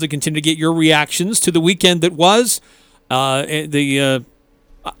Press. Love to continue to get your reactions to the weekend that was. I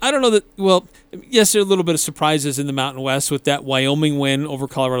don't know that, well, yes, there are a little bit of surprises in the Mountain West with that Wyoming win over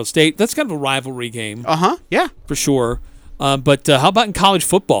Colorado State. That's kind of a rivalry game. Yeah. For sure. But how about in college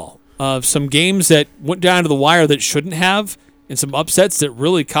football? Some games that went down to the wire that shouldn't have, and some upsets that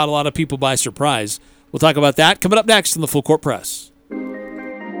really caught a lot of people by surprise. We'll talk about that coming up next in the Full Court Press.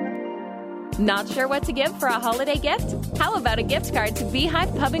 Not sure what to give for a holiday gift? How about a gift card to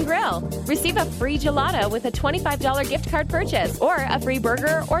Beehive Pub and Grill? Receive a free gelato with a $25 gift card purchase, or a free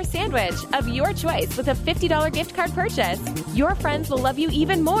burger or sandwich of your choice with a $50 gift card purchase. Your friends will love you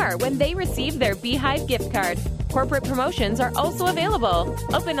even more when they receive their Beehive gift card. Corporate promotions are also available.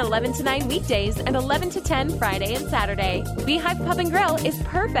 Open 11 to 9 weekdays and 11 to 10 Friday and Saturday. Beehive Pub and Grill is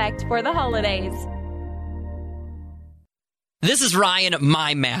perfect for the holidays. This is Ryan at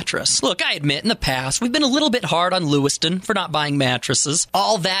My Mattress. Look, I admit in the past, we've been a little bit hard on Lewiston for not buying mattresses.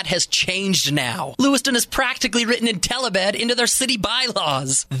 All that has changed now. Lewiston has practically written IntelliBed into their city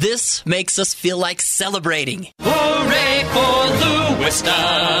bylaws. This makes us feel like celebrating. Hooray for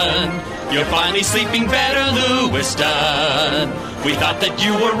Lewiston! You're finally sleeping better, Lewiston. We thought that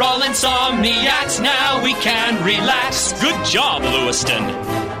you were all insomniacs. Now we can relax. Good job, Lewiston.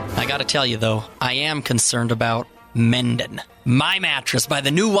 I gotta tell you, though, I am concerned about Mendon. My Mattress by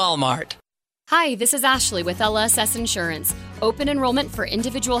the new Walmart. Hi, this is Ashley with LSS Insurance. Open enrollment for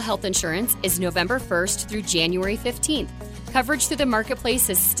individual health insurance is November 1st through January 15th. Coverage through the marketplace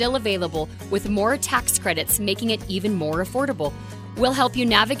is still available, with more tax credits making it even more affordable. We'll help you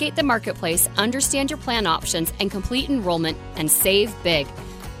navigate the marketplace, understand your plan options, and complete enrollment and save big.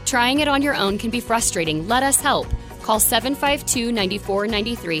 Trying it on your own can be frustrating. Let us help. Call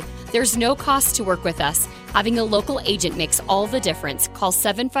 752-9493. There's no cost to work with us. Having a local agent makes all the difference. Call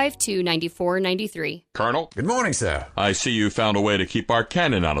 752-9493. Colonel? Good morning, sir. I see you found a way to keep our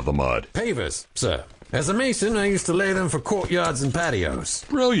cannon out of the mud. Pavers, sir. As a mason, I used to lay them for courtyards and patios.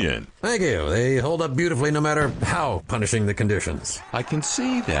 Brilliant. Thank you. They hold up beautifully no matter how punishing the conditions. I can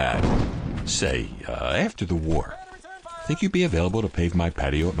see that. Say, after the war, think you'd be available to pave my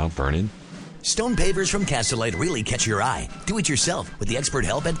patio at Mount Vernon? Stone pavers from Castellite really catch your eye. Do it yourself with the expert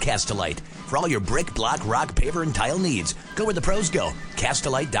help at Castellite. For all your brick, block, rock, paver, and tile needs, go where the pros go.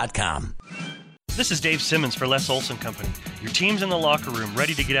 Castellite.com. This is Dave Simmons for Les Olson Company. Your team's in the locker room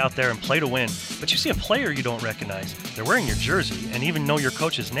ready to get out there and play to win, but you see a player you don't recognize. They're wearing your jersey and even know your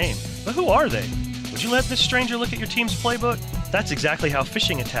coach's name. But who are they? Would you let this stranger look at your team's playbook? That's exactly how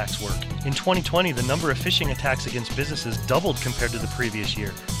phishing attacks work. In 2020, the number of phishing attacks against businesses doubled compared to the previous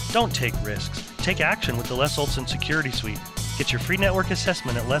year. Don't take risks. Take action with the Les Olson Security Suite. Get your free network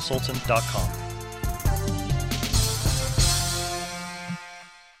assessment at lesolson.com.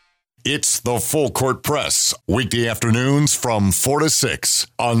 It's the Full Court Press, weekday afternoons from 4 to 6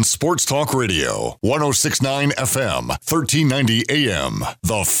 on Sports Talk Radio, 106.9 FM, 1390 AM.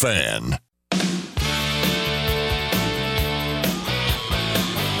 The Fan.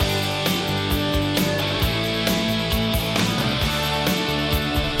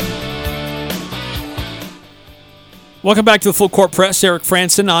 Welcome back to the Full Court Press. Eric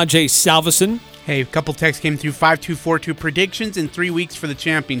Frandsen, Ajay Salvesen. Hey, a couple texts came through. 5242 predictions in 3 weeks for the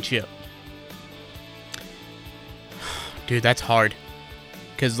championship. Dude, that's hard.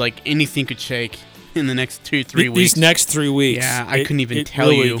 Because, anything could shake in the next 2-3 weeks. These next 3 weeks. Yeah, I couldn't even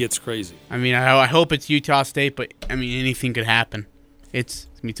tell you. It really gets crazy. I mean, I hope it's Utah State, but, anything could happen. It's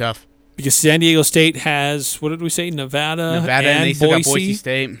going to be tough. Because San Diego State has, what did we say, Nevada and they still got Boise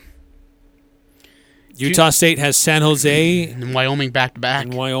State. Utah State has San Jose. And Wyoming back-to-back.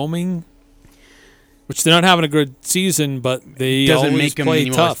 And Wyoming. Which they're not having a good season, but they doesn't always make them play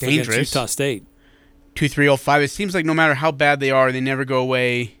any tough less dangerous. against Utah State. 2305. It seems like no matter how bad they are, they never go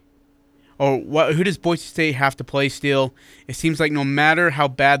away. Or who does Boise State have to play still? It seems like no matter how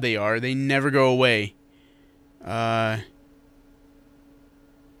bad they are, they never go away. Let's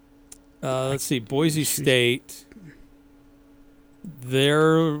see. Boise State.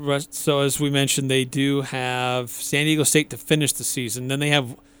 So as we mentioned, they do have San Diego State to finish the season. Then they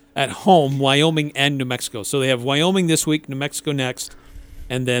have at home Wyoming and New Mexico. So they have Wyoming this week, New Mexico next,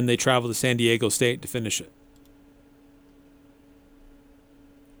 and then they travel to San Diego State to finish it.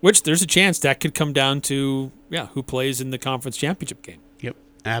 Which there's a chance that could come down to who plays in the conference championship game. Yep,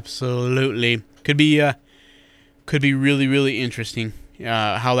 absolutely. Could be really, really interesting.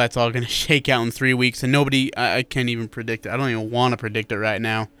 How that's all going to shake out in 3 weeks, and I can't even predict it. I don't even want to predict it right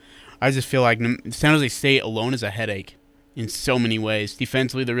now. I just feel like San Jose State alone is a headache in so many ways.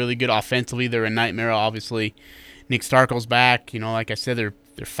 Defensively, they're really good. Offensively, they're a nightmare. Obviously, Nick Starkel's back. Like I said, they're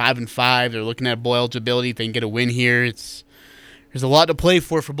 5-5. They're looking at bowl eligibility. If they can get a win here, there's a lot to play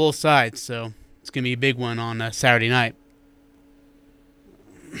for both sides. So it's going to be a big one on Saturday night.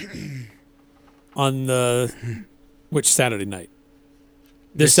 On which Saturday night?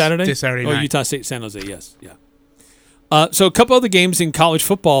 This Saturday? This Saturday night. Utah State, San Jose, yes. Yeah. So a couple other games in college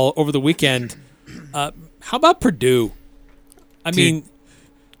football over the weekend. How about Purdue? I mean,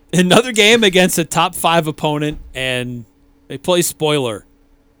 another game against a top 5 opponent, and they play spoiler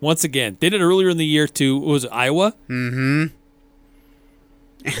once again. They did it earlier in the year, too. Was it Iowa? Mm-hmm.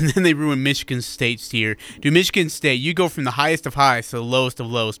 And then they ruined Michigan State's year. Dude, Michigan State, you go from the highest of highs to the lowest of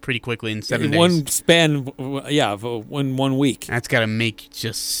lows pretty quickly in 7 days. One span, of 1 week. That's got to make you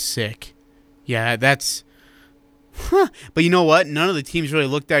just sick. Yeah, that's... But you know what? None of the teams really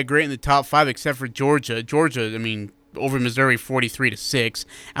looked that great in the top 5 except for Georgia. Georgia, over Missouri 43-6.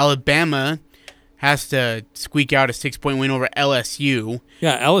 Alabama has to squeak out a 6-point win over LSU.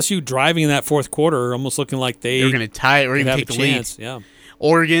 Yeah, LSU driving in that fourth quarter, almost looking like they're going to tie it or even take the lead. Yeah.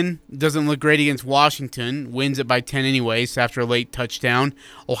 Oregon doesn't look great against Washington, wins it by 10 anyways after a late touchdown.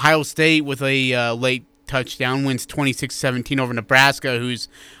 Ohio State with a late touchdown wins 26-17 over Nebraska, who's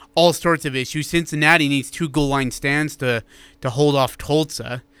all sorts of issues. Cincinnati needs 2 goal line stands to hold off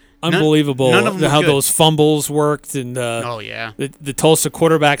Tulsa. Unbelievable none of them how good. Those fumbles worked, and the Tulsa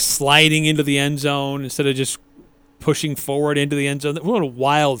quarterback sliding into the end zone instead of just pushing forward into the end zone. What a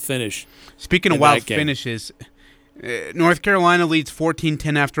wild finish. Speaking of wild finishes, North Carolina leads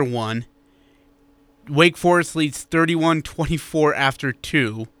 14-10 after 1. Wake Forest leads 31-24 after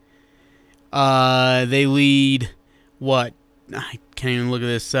 2. They lead what? I can't even look at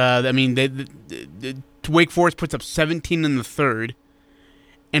this. Wake Forest puts up 17 in the third,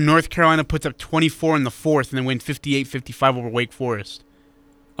 and North Carolina puts up 24 in the fourth, and then win 58-55 over Wake Forest.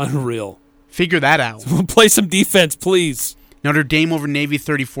 Unreal. Figure that out. Play some defense, please. Notre Dame over Navy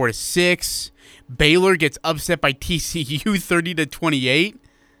 34-6. Baylor gets upset by TCU 30-28.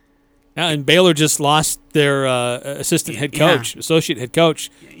 And Baylor just lost their associate head coach.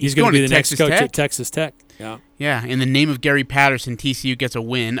 He's going to be the next coach at Texas Tech. Yeah. In the name of Gary Patterson, TCU gets a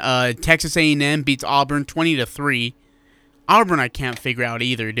win. Texas A&M beats Auburn 20-3. Auburn, I can't figure out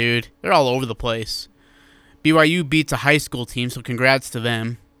either, dude. They're all over the place. BYU beats a high school team, so congrats to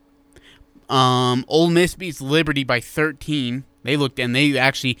them. Ole Miss beats Liberty by 13. They're up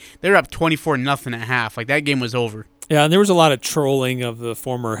 24-0 at half. Like, that game was over. Yeah, and there was a lot of trolling of the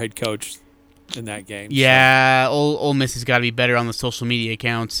former head coach in that game. Yeah, Ole Miss has got to be better on the social media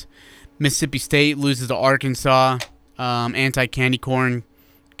accounts. Mississippi State loses to Arkansas. Anti-candy corn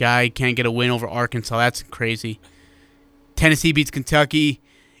guy can't get a win over Arkansas. That's crazy. Tennessee beats Kentucky.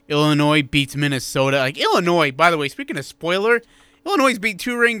 Illinois beats Minnesota. Like, Illinois, by the way, speaking of spoiler, Illinois beat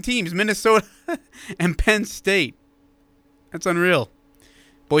two ranked teams, Minnesota and Penn State. That's unreal.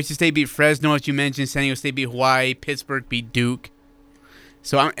 Boise State beat Fresno, as you mentioned. San Diego State beat Hawaii. Pittsburgh beat Duke.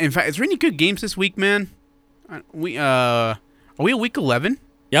 So, in fact, is there any good games this week, man? Are we at week 11?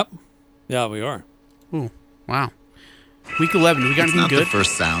 Yep. Yeah, we are. Ooh, wow. Week 11. We got anything good? It's not the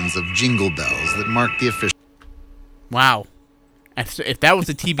first sounds of jingle bells that mark the official. Wow. If that was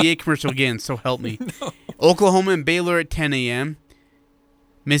a TBA commercial again, so help me. No. Oklahoma and Baylor at 10 a.m.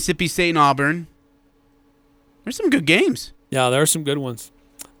 Mississippi State and Auburn. There's some good games. Yeah, there are some good ones.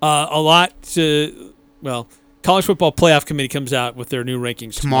 College football playoff committee comes out with their new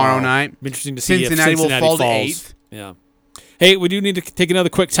rankings tomorrow night. Interesting to see Cincinnati if Cincinnati will fall falls. to 8th. Yeah. Hey, we do need to take another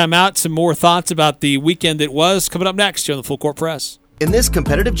quick time out. Some more thoughts about the weekend that was coming up next here on the Full Court Press. In this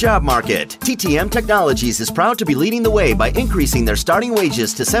competitive job market, TTM Technologies is proud to be leading the way by increasing their starting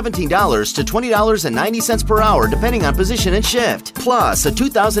wages to $17 to $20.90 per hour, depending on position and shift. Plus, a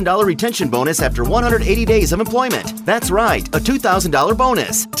 $2,000 retention bonus after 180 days of employment. That's right, a $2,000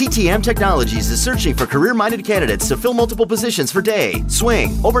 bonus. TTM Technologies is searching for career-minded candidates to fill multiple positions for day,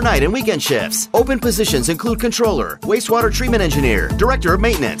 swing, overnight, and weekend shifts. Open positions include controller, wastewater treatment engineer, director of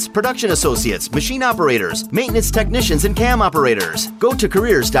maintenance, production associates, machine operators, maintenance technicians, and cam operators. Go to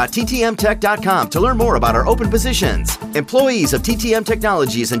careers.ttmtech.com to learn more about our open positions. Employees of TTM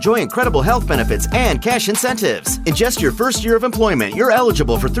Technologies enjoy incredible health benefits and cash incentives. In just your first year of employment, you're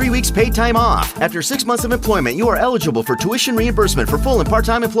eligible for 3 weeks paid time off. After 6 months of employment, you are eligible for tuition reimbursement for full and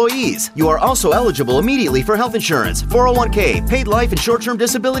part-time employees. You are also eligible immediately for health insurance, 401k, paid life and short-term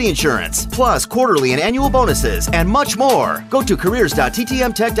disability insurance, plus quarterly and annual bonuses, and much more. Go to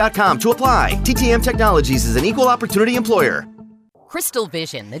careers.ttmtech.com to apply. TTM Technologies is an equal opportunity employer. Crystal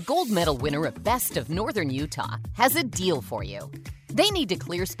Vision, the gold medal winner of Best of Northern Utah, has a deal for you. They need to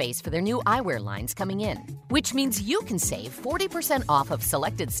clear space for their new eyewear lines coming in, which means you can save 40% off of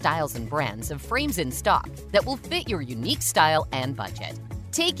selected styles and brands of frames in stock that will fit your unique style and budget.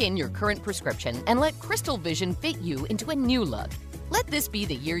 Take in your current prescription and let Crystal Vision fit you into a new look. Let this be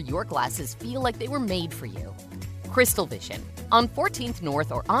the year your glasses feel like they were made for you. Crystal Vision, on 14th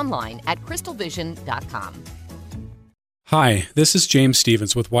North or online at crystalvision.com. Hi, this is James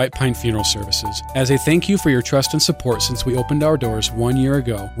Stevens with White Pine Funeral Services. As a thank you for your trust and support since we opened our doors 1 year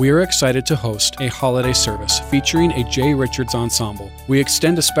ago, we are excited to host a holiday service featuring a J. Richards Ensemble. We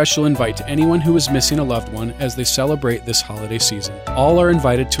extend a special invite to anyone who is missing a loved one as they celebrate this holiday season. All are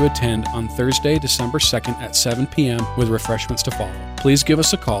invited to attend on Thursday, December 2nd at 7 p.m. with refreshments to follow. Please give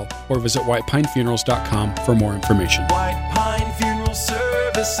us a call or visit whitepinefunerals.com for more information. White Pine Funeral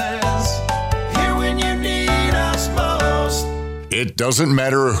Services, here when you need us most. It doesn't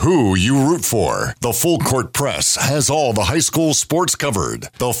matter who you root for. The Full Court Press has all the high school sports covered.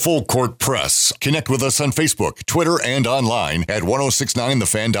 The Full Court Press. Connect with us on Facebook, Twitter, and online at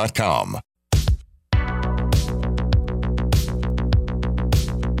 1069thefan.com.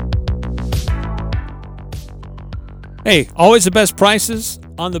 Hey, always the best prices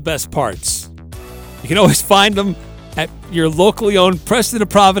on the best parts. You can always find them at your locally owned Preston and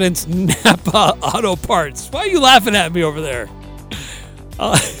Providence Napa Auto Parts. Why are you laughing at me over there?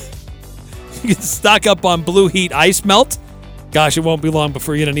 You can stock up on Blue Heat Ice Melt. Gosh, it won't be long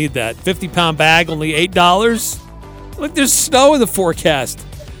before you're going to need that. 50-pound bag, only $8. Look, there's snow in the forecast.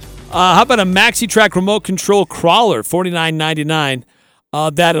 How about a Maxi-Track remote control crawler, $49.99.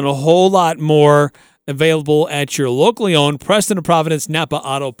 That and a whole lot more available at your locally owned Preston and Providence Napa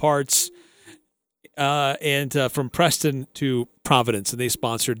Auto Parts. And from Preston to Providence. And they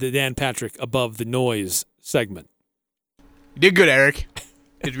sponsored the Dan Patrick Above the Noise segment. You did good, Eric.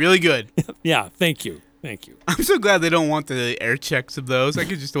 It's really good. Yeah, thank you. Thank you. I'm so glad they don't want the air checks of those. I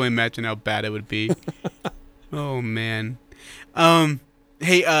could just only imagine how bad it would be. Oh, man.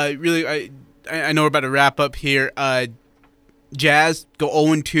 Hey, really, I know we're about to wrap up here. Jazz go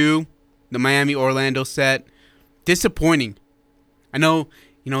 0-2. The Miami-Orlando set. Disappointing. I know,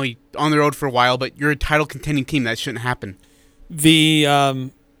 you're on the road for a while, but you're a title-contending team. That shouldn't happen. The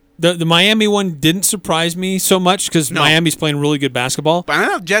Miami one didn't surprise me so much because Miami's playing really good basketball. But I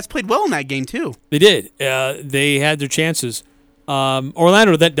know Jazz played well in that game, too. They did. They had their chances.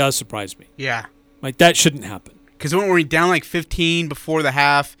 Orlando, that does surprise me. Yeah. Like, that shouldn't happen. Because when we're down like 15 before the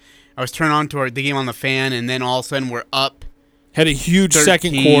half, I was turning on to the game on the fan, and then all of a sudden we're up. Had a huge 13,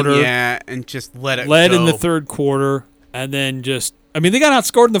 second quarter. Yeah, and just let it go. Led in the third quarter, and then they got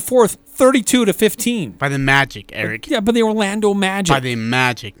outscored in the fourth 32-15. By the Magic, Eric. Yeah, by the Orlando Magic. By the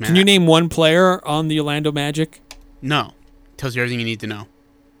Magic, man. Can you name one player on the Orlando Magic? No. Tells you everything you need to know.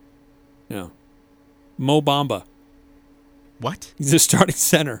 No. Mo Bamba. What? He's a starting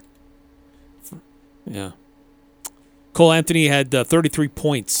center. Yeah. Cole Anthony had 33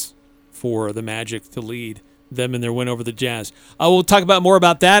 points for the Magic to lead them in their win over the Jazz. We'll talk more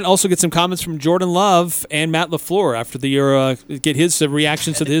about that. Also get some comments from Jordan Love and Matt LaFleur after get his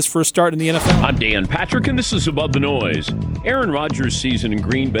reactions to his first start in the NFL. I'm Dan Patrick, and this is Above the Noise. Aaron Rodgers' season in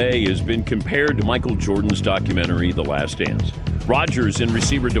Green Bay has been compared to Michael Jordan's documentary, The Last Dance. Rodgers and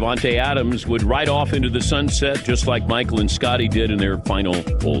receiver Devontae Adams would ride off into the sunset just like Michael and Scotty did in their final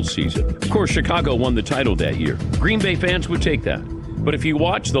full season. Of course, Chicago won the title that year. Green Bay fans would take that. But if you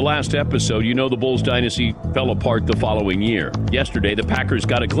watch the last episode, you know the Bulls dynasty fell apart the following year. Yesterday, the Packers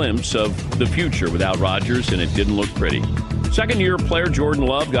got a glimpse of the future without Rodgers, and it didn't look pretty. Second-year player Jordan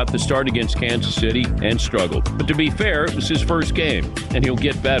Love got the start against Kansas City and struggled. But to be fair, it was his first game, and he'll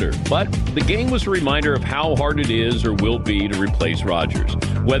get better. But the game was a reminder of how hard it is or will be to replace Rodgers,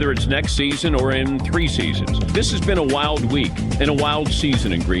 whether it's next season or in 3 seasons. This has been a wild week and a wild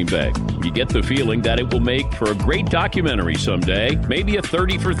season in Green Bay. You get the feeling that it will make for a great documentary someday, maybe a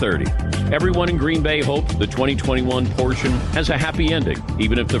 30 for 30. Everyone in Green Bay hopes the 2021 portion has a happy ending,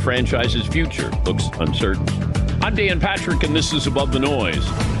 even if the franchise's future looks uncertain. I'm Dan Patrick, and this is Above the Noise.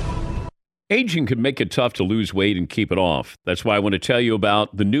 Aging can make it tough to lose weight and keep it off. That's why I want to tell you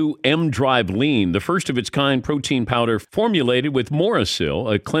about the new M-Drive Lean, the first of its kind protein powder formulated with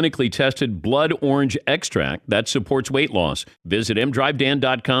Morasil, a clinically tested blood orange extract that supports weight loss. Visit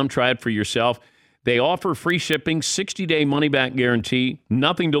mdrivedan.com, try it for yourself. They offer free shipping, 60-day money-back guarantee,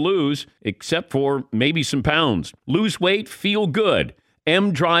 nothing to lose except for maybe some pounds. Lose weight, feel good.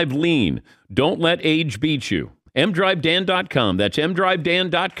 M-Drive Lean. Don't let age beat you. mdrivedan.com. That's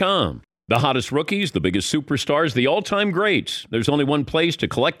mdrivedan.com. The hottest rookies, the biggest superstars, the all-time greats. There's only one place to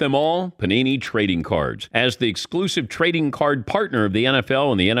collect them all, Panini Trading Cards. As the exclusive trading card partner of the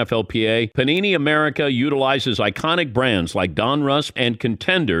NFL and the NFLPA, Panini America utilizes iconic brands like Donruss and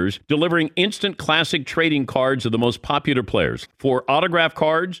Contenders, delivering instant classic trading cards of the most popular players. For autograph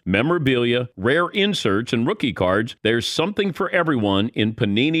cards, memorabilia, rare inserts, and rookie cards, there's something for everyone in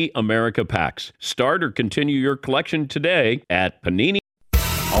Panini America packs. Start or continue your collection today at Panini.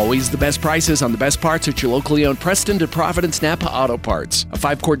 Always the best prices on the best parts at your locally owned Preston to Providence Napa Auto Parts. A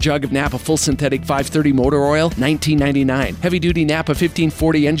 5-quart jug of Napa full synthetic 530 motor oil, $19.99. Heavy-duty Napa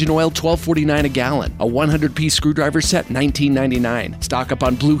 1540 engine oil, $12.49 a gallon. A 100-piece screwdriver set, $19.99. Stock up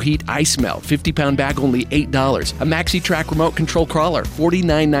on Blue Heat Ice Melt, 50-pound bag, only $8. A Maxi Track remote control crawler,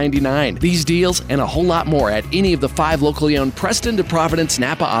 $49.99. These deals and a whole lot more at any of the 5 locally owned Preston to Providence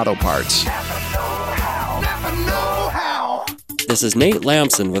Napa Auto Parts. This is Nate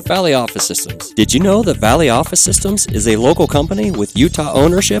Lamson with Valley Office Systems. Did you know that Valley Office Systems is a local company with Utah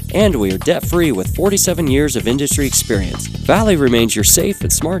ownership, and we are debt-free with 47 years of industry experience? Valley remains your safe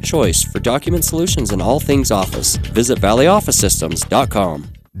and smart choice for document solutions and all things office. Visit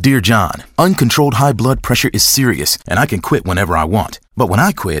valleyofficesystems.com. Dear John, uncontrolled high blood pressure is serious, and I can quit whenever I want. But when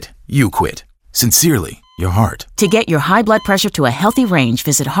I quit, you quit. Sincerely, your heart. To get your high blood pressure to a healthy range,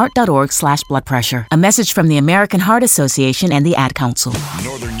 visit heart.org/blood pressure. A message from the American Heart Association and the Ad Council.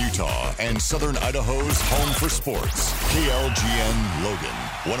 Northern Utah and Southern Idaho's home for sports. KLGN Logan,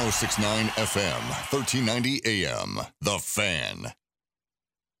 106.9 FM, 1390 AM. The Fan.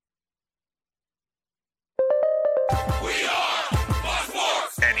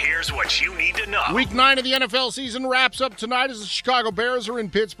 And here's what you need to know. Week 9 of the NFL season wraps up tonight as the Chicago Bears are in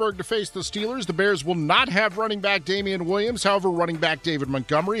Pittsburgh to face the Steelers. The Bears will not have running back Damian Williams. However, running back David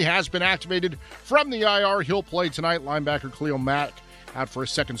Montgomery has been activated from the IR. He'll play tonight. Linebacker Khalil Mack out for a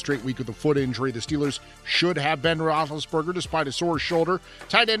second straight week with a foot injury. The Steelers should have Ben Roethlisberger despite a sore shoulder.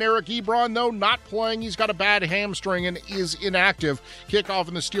 Tight end Eric Ebron, though, not playing. He's got a bad hamstring and is inactive. Kickoff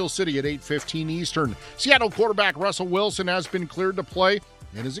in the Steel City at 8:15 Eastern. Seattle quarterback Russell Wilson has been cleared to play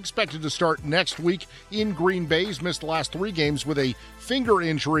and is expected to start next week in Green Bay. He's missed the last 3 games with a finger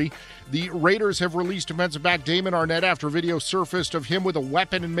injury. The Raiders have released defensive back Damon Arnett after video surfaced of him with a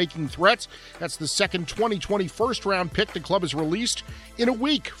weapon and making threats. That's the second 2020 first-round pick the club has released in a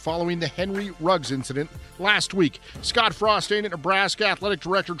week following the Henry Ruggs incident last week. Scott Frost ain't at Nebraska. Athletic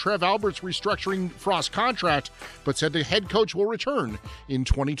Director Trev Alberts restructuring Frost's contract, but said the head coach will return in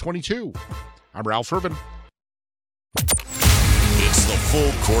 2022. I'm Ralph Urban. It's the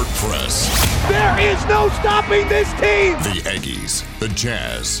Full Court Press. There is no stopping this team! The Aggies, the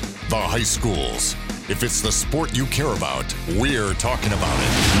Jazz, the high schools. If it's the sport you care about, we're talking about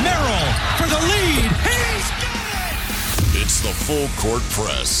it. Merrill for the lead. He's got it! It's the Full Court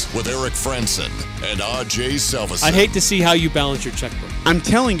Press with Eric Frandsen and Ajay Salvesen. I'd hate to see how you balance your checkbook. I'm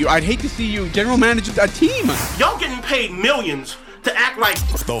telling you, I'd hate to see you general manage a team. Y'all getting paid millions to act like...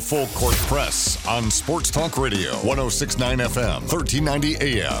 The Full Court Press on Sports Talk Radio, 106.9 FM, 1390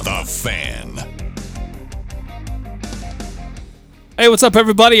 AM. The Fan. Hey, what's up,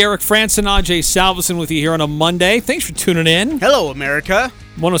 everybody? Eric Frandsen, Ajay Salvesen with you here on a Monday. Thanks for tuning in. Hello, America.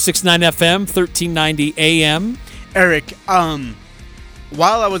 106.9 FM, 1390 AM. Eric,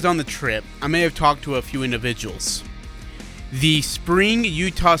 while I was on the trip, I may have talked to a few individuals. The spring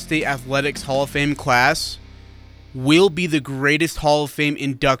Utah State Athletics Hall of Fame class will be the greatest Hall of Fame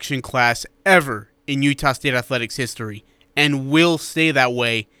induction class ever in Utah State Athletics history, and will stay that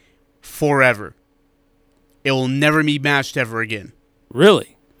way forever. It will never be matched ever again.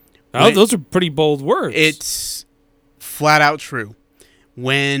 Really? Those are pretty bold words. It's flat out true.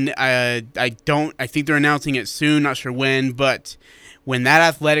 When I think they're announcing it soon, not sure when, but when that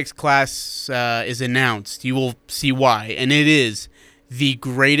athletics class is announced, you will see why. And it is the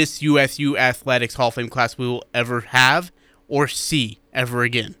greatest USU Athletics Hall of Fame class we will ever have or see ever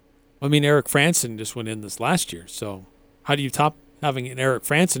again. I mean, Eric Frandsen just went in this last year, so how do you top having an Eric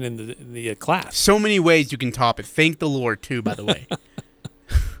Frandsen in the class? So many ways you can top it. Thank the Lord, too, by the way.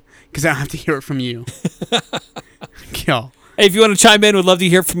 Because I don't have to hear it from you. Yo. Hey, if you want to chime in, we'd love to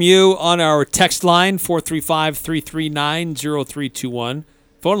hear from you on our text line, 435-339-0321.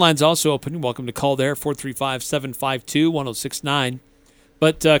 Phone line's also open. You're welcome to call there, 435-752-1069.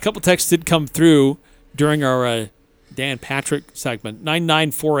 But a couple texts did come through during our Dan Patrick segment,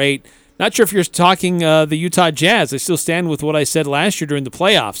 9948. Not sure if you're talking the Utah Jazz. I still stand with what I said last year during the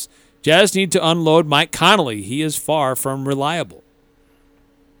playoffs. Jazz need to unload Mike Conley. He is far from reliable.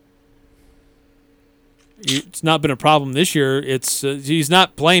 It's not been a problem this year. It's he's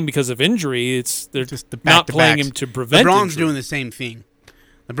not playing because of injury. They're just not playing him to prevent LeBron's injury. doing the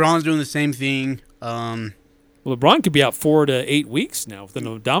same thing. LeBron could be out 4 to 8 weeks now with an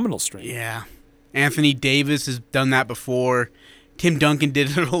abdominal strain. Yeah. Anthony Davis has done that before. Tim Duncan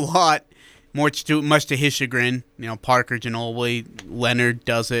did it a lot, much to his chagrin. You know, Parker, Ginobili, Leonard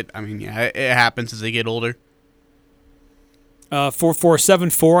does it. I mean, yeah, it happens as they get older.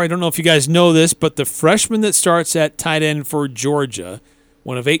 4474. I don't know if you guys know this, but the freshman that starts at tight end for Georgia,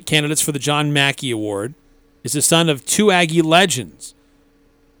 one of 8 candidates for the John Mackey Award, is the son of 2 Aggie legends.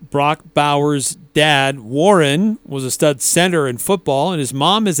 Brock Bowers' dad, Warren, was a stud center in football, and his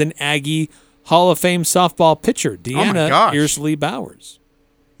mom is an Aggie Hall of Fame softball pitcher, Deanna Earsley Bowers.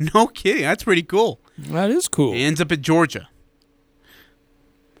 No kidding. That's pretty cool. That is cool. He ends up at Georgia.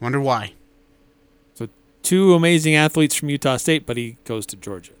 Wonder why. 2 amazing athletes from Utah State, but he goes to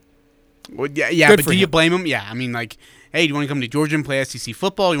Georgia. Well, yeah, but do you blame him? Yeah, I mean, like, hey, do you want to come to Georgia and play SEC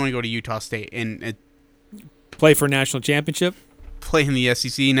football? Or you want to go to Utah State and play for a national championship? Play in the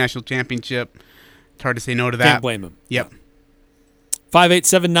SEC national championship. It's hard to say no to that. Can't blame him. Yep.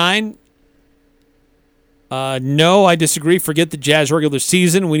 5879. No, I disagree. Forget the Jazz regular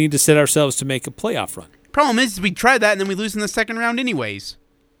season. We need to set ourselves to make a playoff run. Problem is we try that and then we lose in the second round anyways.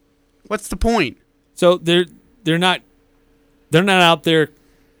 What's the point? So they're not out there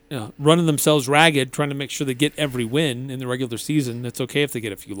running themselves ragged, trying to make sure they get every win in the regular season. It's okay if they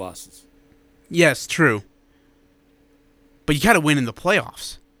get a few losses. Yes, true. But you got to win in the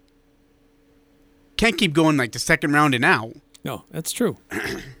playoffs. Can't keep going like the second round and out. No, that's true.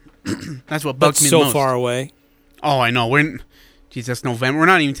 That's what bugs me the most. most. So far away. Oh, I know. That's November. We're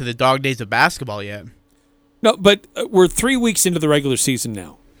not even to the dog days of basketball yet. No, but we're 3 weeks into the regular season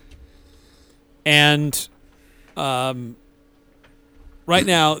now. And right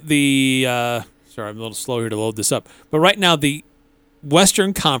now, sorry, I'm a little slow here to load this up. But right now, the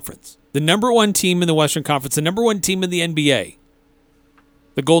Western Conference, the number 1 team in the Western Conference, the number 1 team in the NBA,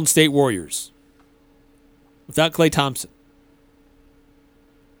 the Golden State Warriors, without Klay Thompson.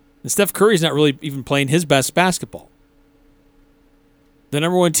 And Steph Curry's not really even playing his best basketball. The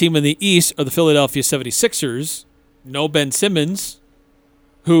number 1 team in the East are the Philadelphia 76ers. No Ben Simmons.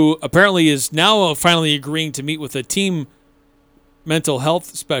 who apparently is now finally agreeing to meet with a team mental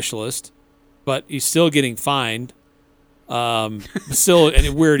health specialist, but he's still getting fined. Still a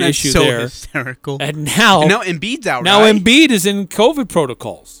weird issue so there. Hysterical. And now Embiid's out. Now right? Embiid is in COVID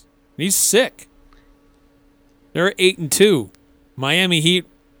protocols. He's sick. They're 8-2. Miami Heat,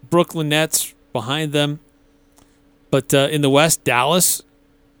 Brooklyn Nets behind them. But in the West, Dallas,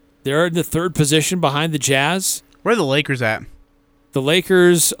 they're in the third position behind the Jazz. Where are the Lakers at? The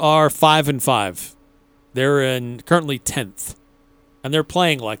Lakers are 5-5. They're in currently 10th. And they're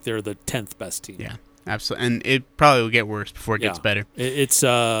playing like they're the 10th best team. Yeah, absolutely. And it probably will get worse before it gets better. It's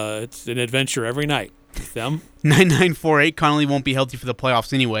an adventure every night with them. 9948. Connolly won't be healthy for the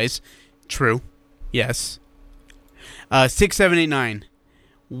playoffs anyways. True. Yes. 6789.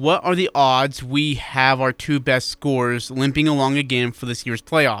 What are the odds we have our two best scorers limping along again for this year's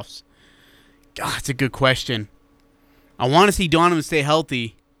playoffs? God, that's a good question. I want to see Donovan stay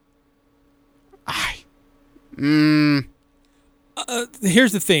healthy. Here's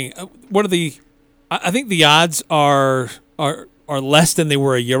the thing. I think the odds are less than they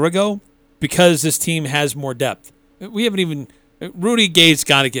were a year ago because this team has more depth. We haven't even Rudy Gay's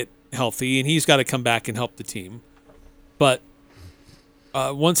got to get healthy and he's got to come back and help the team. But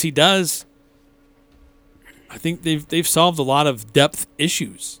once he does, I think they've solved a lot of depth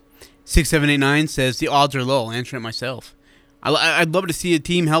issues. 6789 says the odds are low. I'll answer it myself. I'd love to see a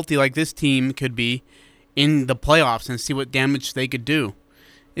team healthy like this team could be in the playoffs and see what damage they could do.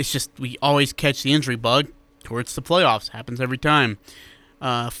 It's just we always catch the injury bug towards the playoffs. Happens every time.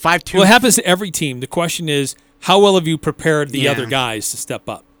 5-2. Well, it happens to every team. The question is, how well have you prepared the other guys to step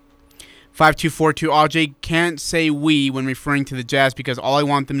up? 5242. Ajay can't say we when referring to the Jazz because all he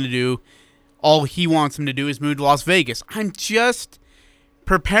wants them to do is move to Las Vegas. I'm just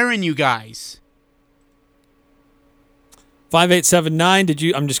preparing you guys.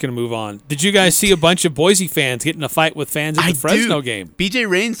 5879. I'm just going to move on. Did you guys see a bunch of Boise fans get in a fight with fans at the Fresno game? BJ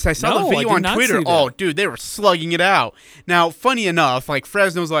Rains, I saw the video on Twitter. Oh, dude, they were slugging it out. Now, funny enough, like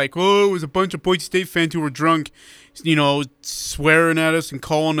Fresno's like, oh, it was a bunch of Boise State fans who were drunk, swearing at us and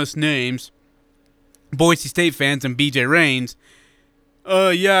calling us names. Boise State fans and BJ Rains.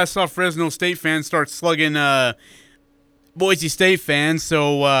 I saw Fresno State fans start slugging Boise State fans,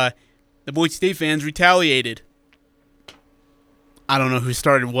 so the Boise State fans retaliated. I don't know who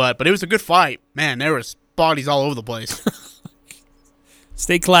started what, but it was a good fight. Man, there was bodies all over the place.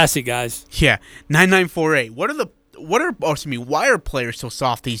 Stay classy, guys. Yeah. 9948. Why are players so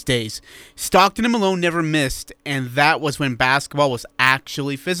soft these days? Stockton and Malone never missed, and that was when basketball was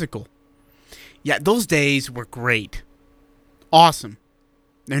actually physical. Yeah, those days were great. Awesome.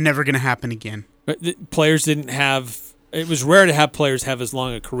 They're never going to happen again. But players didn't have... It was rare to have players have as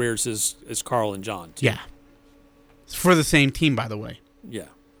long a careers as Carl and John, too. Yeah. For the same team, by the way. Yeah.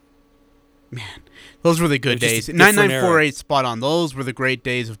 Man, those were the good days. 9948 spot on. Those were the great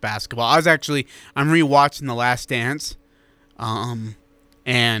days of basketball. I'm rewatching The Last Dance.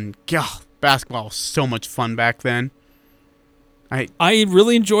 And God, basketball was so much fun back then. I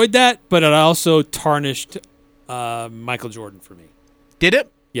really enjoyed that, but it also tarnished Michael Jordan for me. Did it?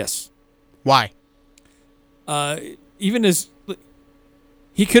 Yes. Why? Even as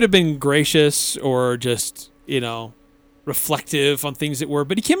he could have been gracious or just, reflective on things that were,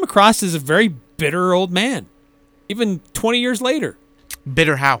 but he came across as a very bitter old man, even 20 years later.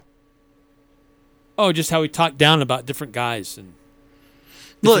 Bitter how? Oh, just how he talked down about different guys and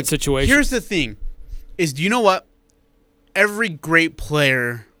different situations. Here's the thing, do you know what? Every great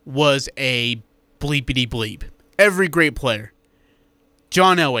player was a bleepity bleep. Every great player.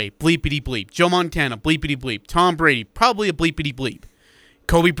 John Elway, bleepity bleep. Joe Montana, bleepity bleep. Tom Brady, probably a bleepity bleep.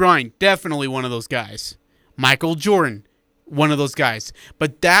 Kobe Bryant, definitely one of those guys. Michael Jordan, one of those guys.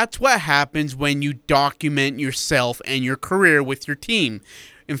 But that's what happens when you document yourself and your career with your team.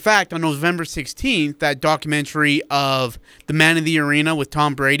 In fact, on November 16th, that documentary of The Man in the Arena with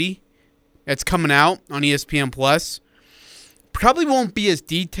Tom Brady, that's coming out on ESPN Plus, probably won't be as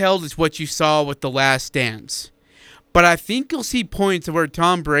detailed as what you saw with The Last Dance. But I think you'll see points where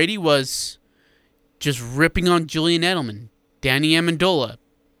Tom Brady was just ripping on Julian Edelman, Danny Amendola,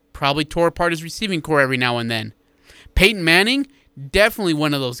 probably tore apart his receiving core every now and then. Peyton Manning, definitely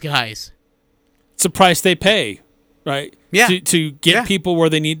one of those guys. It's a price they pay, right? Yeah. To get people where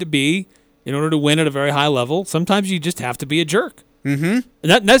they need to be in order to win at a very high level. Sometimes you just have to be a jerk. Mm-hmm.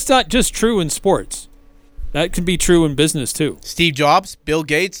 And that's not just true in sports. That can be true in business, too. Steve Jobs, Bill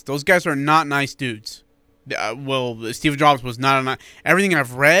Gates, those guys are not nice dudes. Steve Jobs was not a nice... Everything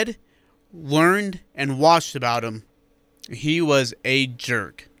I've read, learned, and watched about him, he was a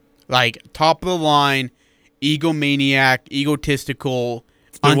jerk. Like, top of the line, egomaniac, egotistical,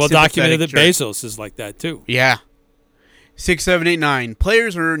 been well documented that Bezos is like that too. Yeah. 6, 7, 8, 9.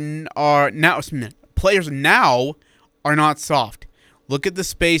 Players now are not soft. Look at the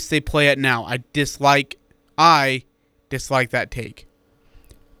space they play at now. I dislike that take.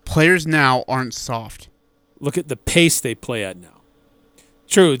 Players now aren't soft. Look at the pace they play at now.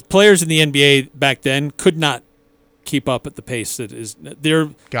 True, players in the NBA back then could not keep up at the pace that is.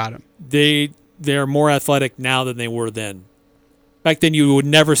 Got him. They're more athletic now than they were then. Back then, you would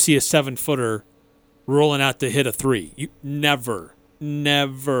never see a 7-footer rolling out to hit a three. You never. It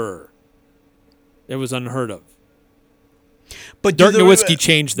was unheard of. But Dirk Nowitzki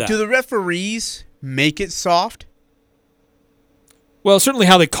changed that. Do the referees make it soft? Well, certainly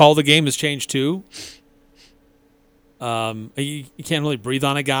how they call the game has changed too. You can't really breathe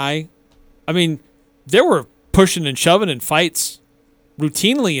on a guy. I mean, there were pushing and shoving in fights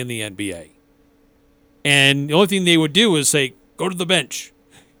routinely in the NBA. And the only thing they would do is say, go to the bench.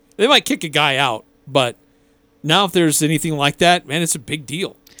 They might kick a guy out, but now if there's anything like that, man, it's a big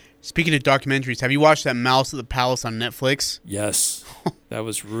deal. Speaking of documentaries, have you watched that Mouse at the Palace on Netflix? Yes. That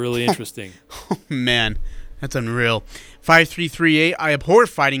was really interesting. Oh, man. That's unreal. 5338, I abhor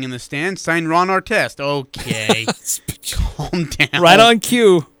fighting in the stands. Signed Ron Artest. Okay. Calm down. Right on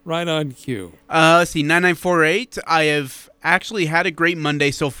cue. Let's see, 9948, I have actually had a great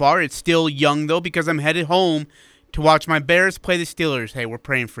Monday so far. It's still young, though, because I'm headed home to watch my Bears play the Steelers. Hey, we're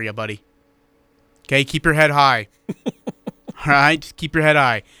praying for you, buddy. Okay, keep your head high. All right, just keep your head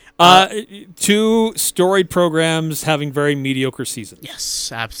high. 2 storied programs having very mediocre seasons.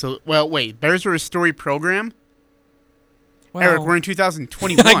 Yes, absolutely. Well, wait, Bears are a storied program? Well, Eric, we're in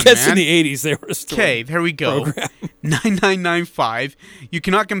 2021, I guess man. in the 80s they were a storied Okay, there we go. 9995, you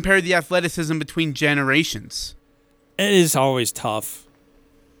cannot compare the athleticism between generations. It is always tough.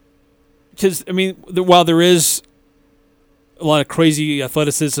 Because, I mean, while there is a lot of crazy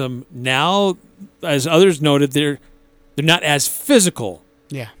athleticism now, as others noted, they're not as physical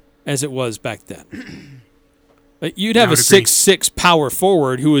as it was back then. You'd have a 6'6" power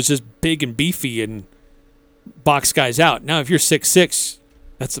forward who was just big and beefy and box guys out. Now, if you're 6'6",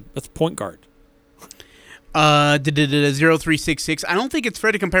 that's a point guard. 0366. I don't think it's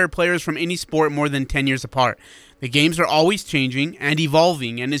fair to compare players from any sport more than 10 years apart. The games are always changing and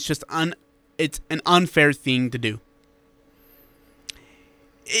evolving, and it's just it's an unfair thing to do.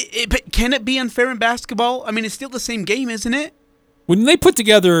 But can it be unfair in basketball? I mean, it's still the same game, isn't it? When they put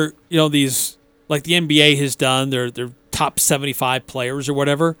together, these, like the NBA has done, their top 75 players or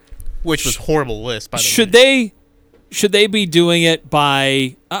whatever, which was a horrible list, by the way. Should they be doing it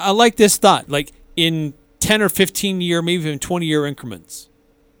by? I like this thought, like in 10 or 15 year, maybe even 20-year increments,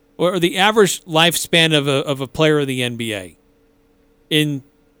 or the average lifespan of a player of the NBA. In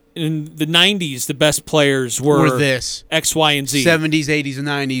the 90s, the best players were this X, Y, and Z. 70s, 80s, and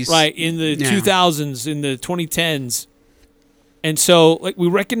 90s. Right, in the 2000s, in the 2010s. And so we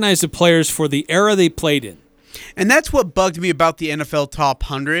recognize the players for the era they played in. And that's what bugged me about the NFL Top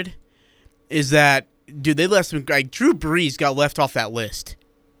 100 is that, dude, they left some, like Drew Brees got left off that list.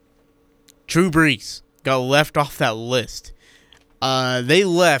 They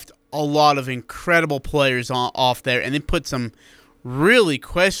left a lot of incredible players off there, and they put some really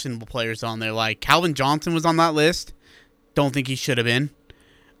questionable players on there. Like Calvin Johnson was on that list. Don't think he should have been.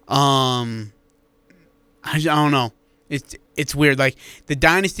 I don't know. It's weird. Like the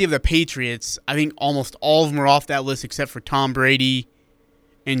dynasty of the Patriots, I think almost all of them are off that list except for Tom Brady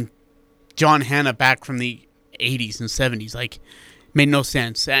and John Hanna back from the 80s and 70s. Like, made no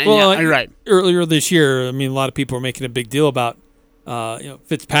sense. And you're right. Earlier this year, I mean, a lot of people were making a big deal about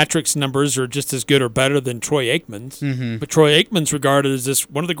Fitzpatrick's numbers are just as good or better than Troy Aikman's. Mm-hmm. But Troy Aikman's regarded as this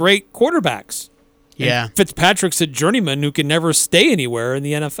one of the great quarterbacks. Yeah. And Fitzpatrick's a journeyman who can never stay anywhere in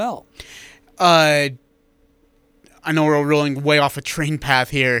the NFL. I know we're rolling way off a train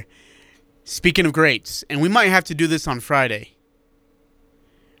path here. Speaking of greats, and we might have to do this on Friday.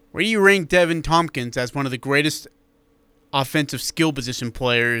 Where do you rank Devin Tompkins as one of the greatest offensive skill position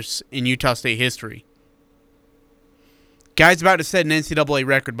players in Utah State history? Guy's about to set an NCAA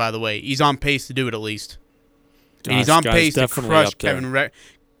record, by the way. He's on pace to do it at least. And he's on pace to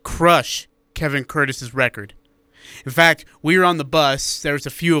crush Kevin Curtis's record. In fact, we were on the bus. There was a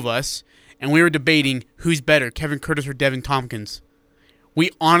few of us. And we were debating who's better, Kevin Curtis or Devin Tompkins.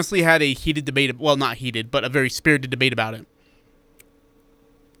 We honestly had a heated debate. Well, not heated, but a very spirited debate about it.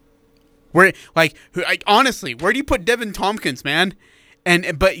 Honestly, where do you put Devin Tompkins, man?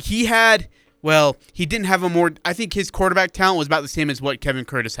 But he had, he didn't have a more. I think his quarterback talent was about the same as what Kevin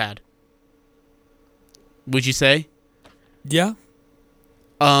Curtis had. Would you say? Yeah.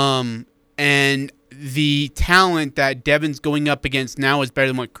 And the talent that Devin's going up against now is better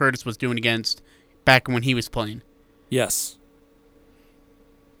than what Curtis was doing against back when he was playing. Yes.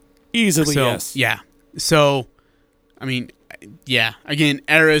 Easily, yes. Yeah. So, I mean, yeah. Again,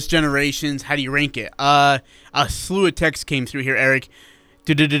 eras, generations, how do you rank it? A slew of texts came through here, Eric.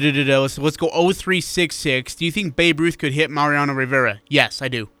 Let's go 0366. Do you think Babe Ruth could hit Mariano Rivera? Yes, I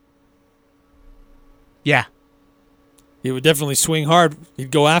do. Yeah. He would definitely swing hard.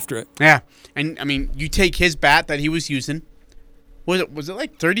 He'd go after it. Yeah. And, I mean, you take his bat that he was using. Was it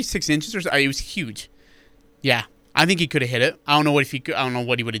like 36 inches or so? It was huge. Yeah. I think he could have hit it. I don't know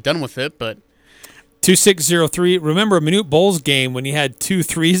what he would have done with it, but 2603. Remember a Minute Bowls game when he had 2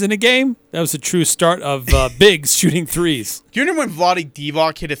 threes in a game? That was the true start of Biggs shooting threes. Do you remember when Vlade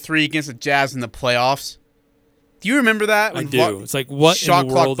Divac hit a 3 against the Jazz in the playoffs? Do you remember that? I do. It's like, what in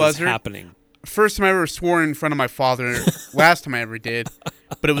the world is happening? First time I ever swore in front of my father. Last time I ever did.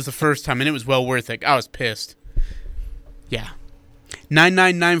 But it was the first time, and it was well worth it. I was pissed. Yeah.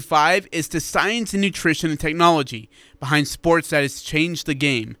 9995 is the science and nutrition and technology behind sports that has changed the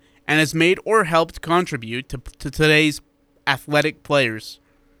game and has made or helped contribute to today's athletic players.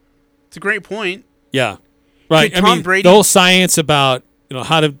 It's a great point. Yeah. Right. Tom Brady, the whole science about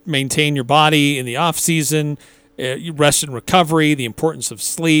how to maintain your body in the off season, rest and recovery, the importance of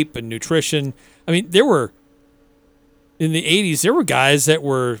sleep and nutrition. I mean, in the 80s, there were guys that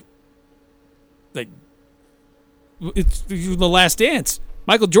were like, it's The Last Dance.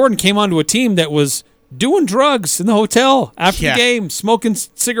 Michael Jordan came onto a team that was doing drugs in the hotel after the game, smoking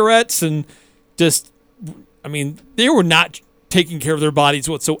cigarettes, and just, I mean, they were not taking care of their bodies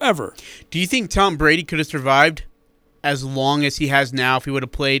whatsoever. Do you think Tom Brady could have survived as long as he has now if he would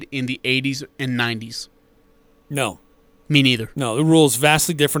have played in the 80s and 90s? No. Me neither. No, the rule is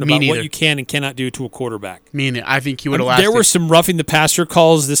vastly different about what you can and cannot do to a quarterback. Me neither. I think he would have lasted. There were some roughing the passer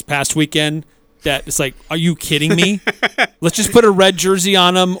calls this past weekend that it's like, are you kidding me? Let's just put a red jersey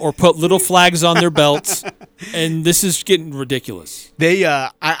on them or put little flags on their belts, and this is getting ridiculous.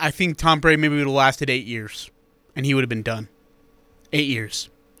 I think Tom Brady maybe would have lasted 8 years, and he would have been done. 8 years.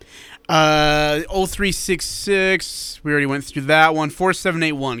 0366, we already went through that one.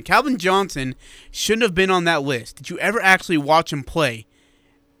 4781, Calvin Johnson shouldn't have been on that list. Did you ever actually watch him play?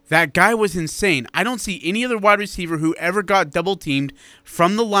 That guy was insane. I don't see any other wide receiver who ever got double-teamed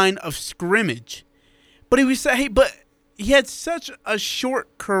from the line of scrimmage. But he had such a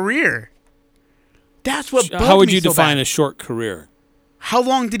short career. That's what bugged me so bad. How would you define a short career? How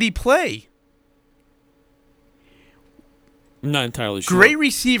long did he play? I'm not entirely sure. Great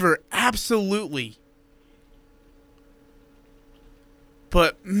receiver, absolutely.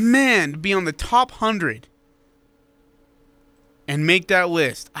 But, man, to be on the top 100 and make that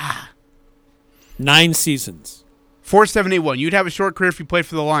list. 9 seasons. 4781. You'd have a short career if you played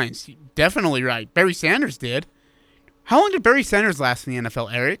for the Lions. Definitely right. Barry Sanders did. How long did Barry Sanders last in the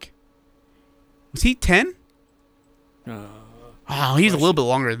NFL, Eric? Was he 10? He's a little bit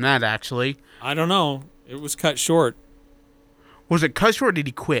longer than that, actually. I don't know. It was cut short. Was it cut short or did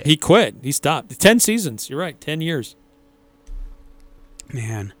he quit? He quit. He stopped. 10 seasons. You're right. 10 years.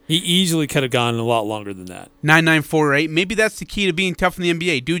 Man. He easily could have gone a lot longer than that. 9948. Maybe that's the key to being tough in the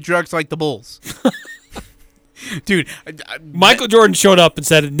NBA. Do drugs like the Bulls. Dude. Michael Jordan showed up and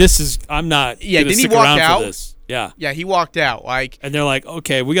said, I'm not going to stick around for this. Yeah. Yeah, he walked out. And they're like,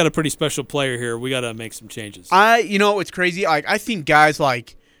 okay, we got a pretty special player here. We got to make some changes. It's crazy. I think guys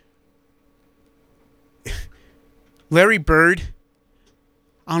like Larry Bird,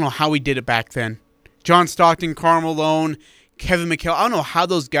 I don't know how he did it back then. John Stockton, Karl Malone, Kevin McHale. I don't know how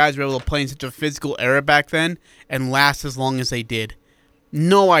those guys were able to play in such a physical era back then and last as long as they did.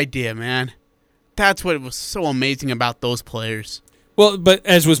 No idea, man. That's what was so amazing about those players. Well, but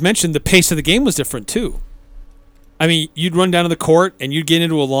as was mentioned, the pace of the game was different too. I mean, you'd run down to the court and you'd get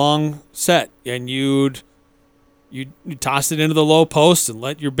into a long set and you'd toss it into the low post and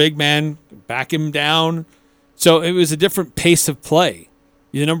let your big man back him down. So it was a different pace of play.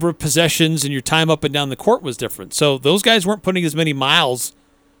 The number of possessions and your time up and down the court was different. So those guys weren't putting as many miles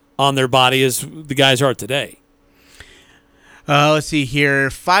on their body as the guys are today. Let's see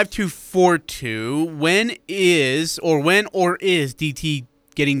here. 5242. When is DT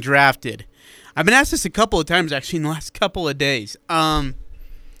getting drafted? I've been asked this a couple of times actually in the last couple of days.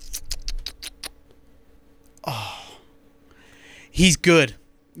 He's good.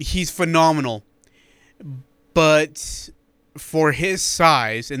 He's phenomenal. But for his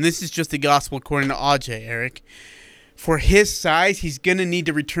size, and this is just the gospel according to Ajay, Eric, for his size, he's going to need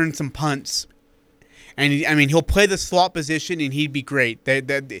to return some punts. And, he'll play the slot position, and he'd be great. There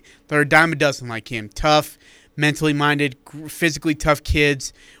are a dime a dozen like him. Tough, mentally minded, physically tough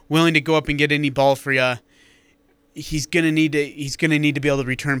kids, willing to go up and get any ball for you. He's gonna need to be able to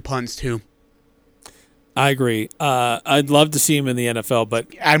return punts too. I agree. I'd love to see him in the NFL, but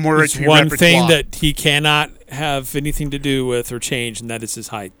add more it's one thing that he cannot have anything to do with or change, and that is his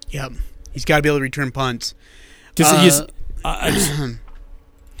height. Yep, he's got to be able to return punts. Because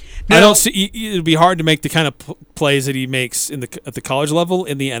I don't see. It'd be hard to make the kind of plays that he makes at the college level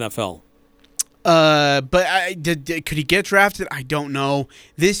in the NFL. But could he get drafted? I don't know.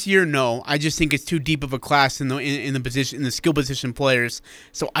 This year, no. I just think it's too deep of a class in the skill position players.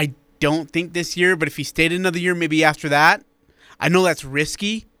 So I don't think this year. But if he stayed another year, maybe after that. I know that's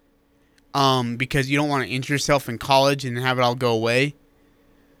risky, because you don't want to injure yourself in college and have it all go away.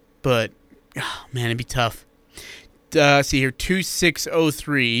 But man, it'd be tough. See here,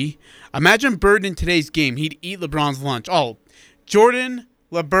 2603. Imagine Bird in today's game. He'd eat LeBron's lunch. Oh, Jordan,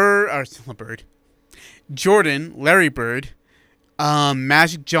 Larry Bird,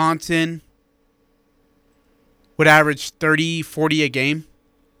 Magic Johnson would average 30, 40 a game.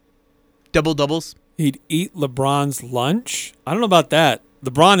 Double-doubles. He'd eat LeBron's lunch? I don't know about that.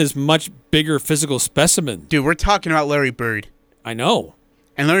 LeBron is much bigger physical specimen. Dude, we're talking about Larry Bird. I know.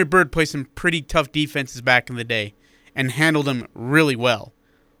 And Larry Bird played some pretty tough defenses back in the day and handled them really well.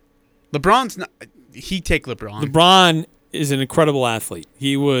 LeBron's not... He'd take LeBron. LeBron is an incredible athlete.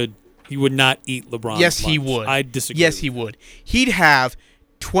 He would not eat LeBron's Yes, lunch. he would. I disagree. Yes, he would. He'd have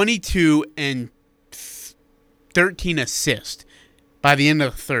 22 and 13 assists by the end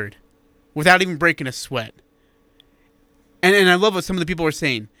of the third without even breaking a sweat. And I love what some of the people are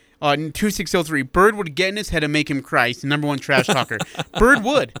saying. 2603, Bird would get in his head and make him cry. He's the number one trash talker. Bird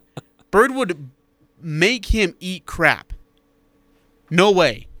would. Bird would make him eat crap. No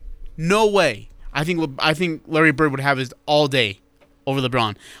way. No way. I think Larry Bird would have his all day over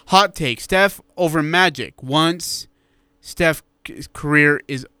LeBron. Hot take, Steph over Magic. Once Steph's career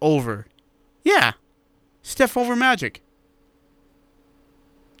is over. Yeah. Steph over Magic.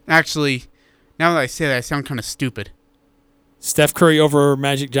 Actually, now that I say that, I sound kind of stupid. Steph Curry over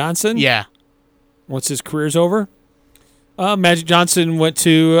Magic Johnson? Yeah. Once his career's over? Magic Johnson went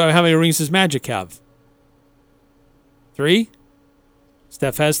to... how many rings does Magic have? 3?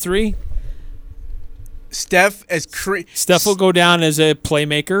 Steph has 3? Steph will go down as a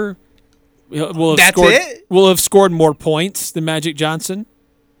playmaker. That's it? Will have scored more points than Magic Johnson.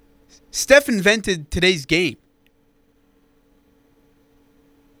 Steph invented today's game.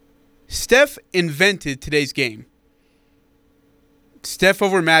 Steph invented today's game. Steph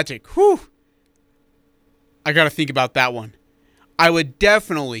over Magic. Whew. I got to think about that one. I would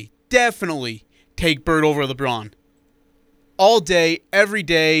definitely take Bird over LeBron. All day, every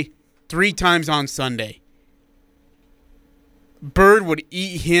day, 3 times on Sunday. Bird would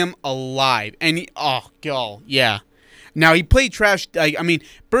eat him alive. And yeah. Now, he played trash.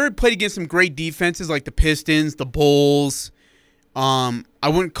 Bird played against some great defenses like the Pistons, the Bulls. I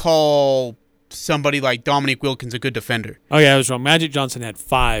wouldn't call somebody like Dominique Wilkins a good defender. Oh, yeah, I was wrong. Magic Johnson had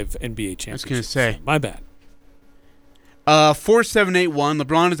 5 NBA championships. I was going to say. My bad. 4781.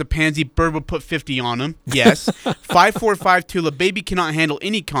 LeBron is a pansy. Bird would put 50 on him. Yes. 5452. LeBaby cannot handle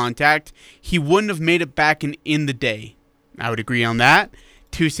any contact. He wouldn't have made it back in the day. I would agree on that.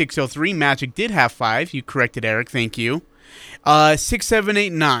 2603. Magic did have 5. You corrected Eric. Thank you.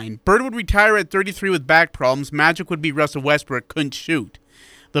 6789. Bird would retire at 33 with back problems. Magic would be Russell Westbrook. Couldn't shoot.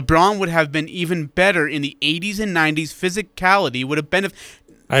 LeBron would have been even better in the 80s and 90s. Physicality would have benefited.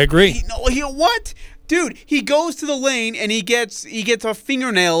 I agree. What? Dude, he goes to the lane and he gets a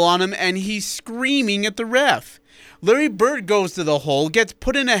fingernail on him and he's screaming at the ref. Larry Bird goes to the hole, gets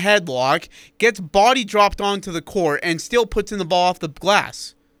put in a headlock, gets body dropped onto the court, and still puts in the ball off the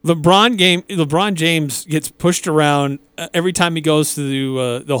glass. LeBron James gets pushed around every time he goes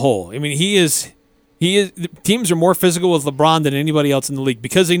to the hole. I mean, he is. Teams are more physical with LeBron than anybody else in the league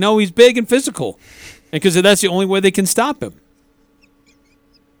because they know he's big and physical, and because that's the only way they can stop him.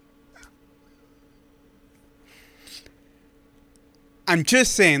 I'm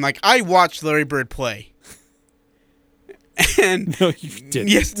just saying, I watched Larry Bird play. And no, you didn't.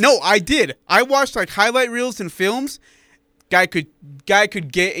 Yes, no, I did. I watched highlight reels and films. Guy could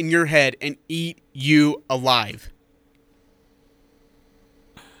get in your head and eat you alive.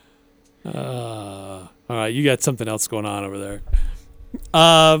 All right, you got something else going on over there.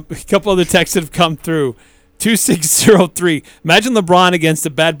 A couple other texts that have come through. 2603. Imagine LeBron against the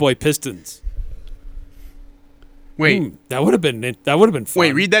bad boy Pistons. Wait, that would have been fun.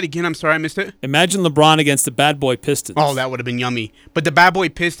 Wait, read that again. I'm sorry, I missed it. Imagine LeBron against the bad boy Pistons. Oh, that would have been yummy. But the bad boy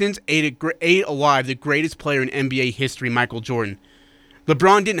Pistons ate alive the greatest player in NBA history, Michael Jordan.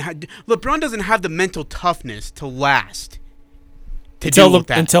 LeBron doesn't have the mental toughness to last.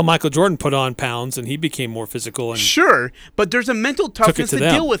 Until Michael Jordan put on pounds and he became more physical. And sure, but there's a mental toughness to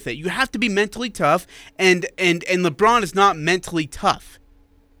deal with it. You have to be mentally tough, and LeBron is not mentally tough.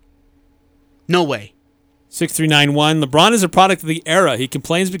 No way. 6391. LeBron is a product of the era. He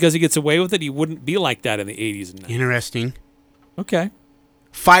complains because he gets away with it. He wouldn't be like that in the 80s and 90s. Interesting. Okay.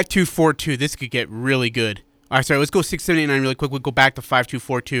 5242. This could get really good. All right, sorry, let's go 6789 really quick. We'll go back to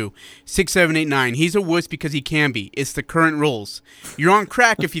 5242. 6789. He's a wuss because he can be. It's the current rules. You're on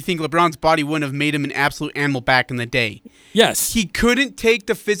crack if you think LeBron's body wouldn't have made him an absolute animal back in the day. Yes. He couldn't take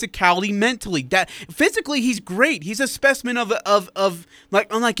the physicality mentally. Physically, he's great. He's a specimen of like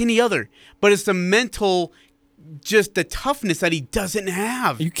unlike any other. But it's the mental, just the toughness that he doesn't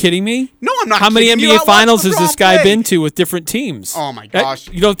have. Are you kidding me? No, I'm not. How many kidding NBA you. Finals has this guy been to with different teams? Oh my gosh!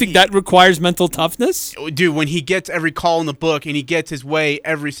 You don't think that requires mental toughness? Dude, when he gets every call in the book and he gets his way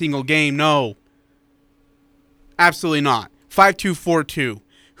every single game, no. Absolutely not. 5242.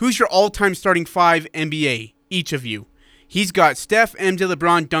 Who's your all-time starting 5 NBA? Each of you. He's got Steph, MJ,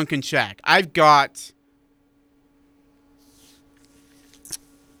 LeBron, Duncan, Shaq. I've got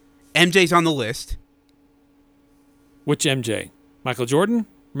MJ's on the list. Which MJ? Michael Jordan?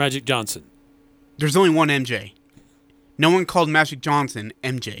 Magic Johnson? There's only one MJ. No one called Magic Johnson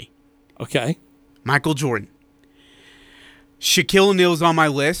MJ. Okay. Michael Jordan. Shaquille O'Neal's on my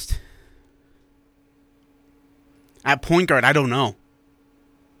list. At point guard, I don't know.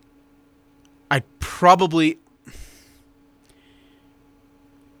 I'd probably...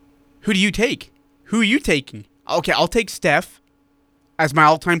 Who do you take? Who are you taking? Okay, I'll take Steph as my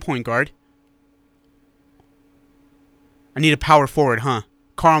all-time point guard. I need a power forward, huh?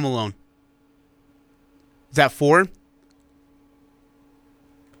 Karl Malone. Is that 4?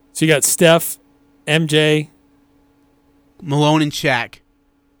 So you got Steph, MJ, Malone, and Shaq.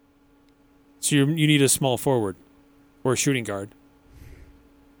 So you need a small forward or a shooting guard.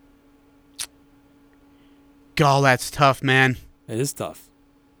 God, that's tough, man. It is tough.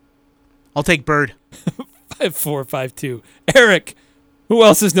 I'll take Bird. 5452. Eric, who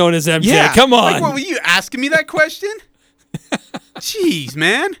else is known as MJ? Yeah. Come on. Like, what, were you asking me that question? Jeez,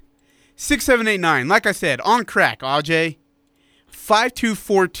 man. 6789. Like I said, on crack, Ajay.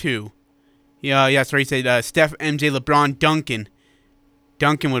 5242. Yeah, sorry, he said Steph, MJ, LeBron, Duncan.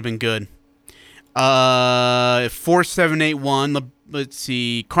 Duncan would have been good. 4781. Let's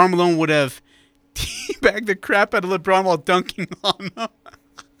see. Karl Malone would have teabagged the crap out of LeBron while dunking on him.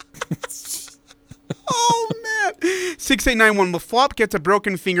 Oh, man. 6891. LaFlop gets a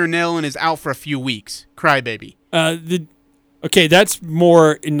broken fingernail and is out for a few weeks. Crybaby. Okay, that's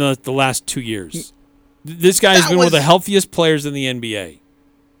more in the last 2 years. This guy has been one of the healthiest players in the NBA.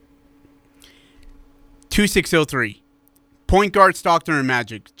 2603. Point guard, Stockton and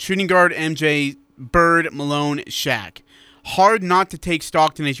Magic. Shooting guard, MJ, Bird, Malone, Shaq. Hard not to take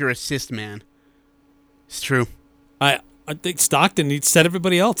Stockton as your assist man. It's true. I think Stockton, he'd set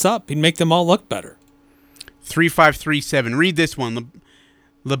everybody else up. He'd make them all look better. 3537. Read this one.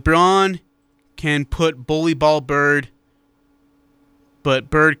 LeBron can put bully ball Bird, but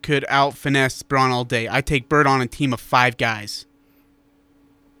Bird could out-finesse Braun all day. I take Bird on a team of 5 guys.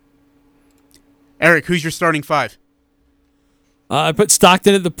 Eric, who's your starting 5? I put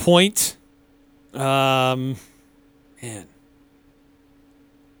Stockton at the point. Man.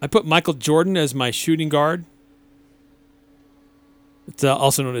 I put Michael Jordan as my shooting guard. It's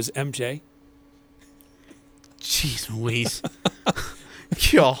also known as MJ. Jeez Louise.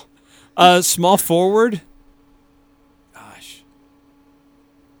 Y'all. Small forward. Gosh.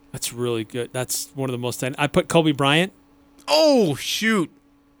 That's really good. That's one of the most... I put Kobe Bryant. Oh, shoot.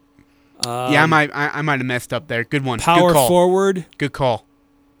 Yeah, I might have messed up there. Good one. Power Good call. forward. Good call.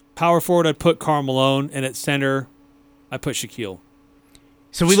 Power forward, I'd put Karl Malone. And at center, I put Shaquille.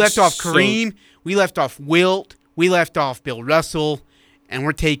 So we left off Kareem. We left off Wilt. We left off Bill Russell. And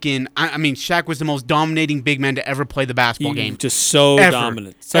we're taking... I mean, Shaq was the most dominating big man to ever play the basketball game. Just so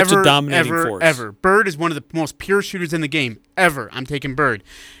dominant. Such a dominating force. Ever. Bird is one of the most pure shooters in the game. Ever. I'm taking Bird.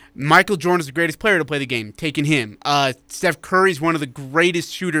 Michael Jordan is the greatest player to play the game. Taking him. Steph Curry is one of the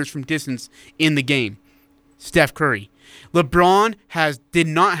greatest shooters from distance in the game. Steph Curry. LeBron does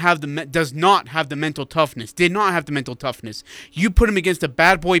not have the mental toughness. Did not have the mental toughness. You put him against the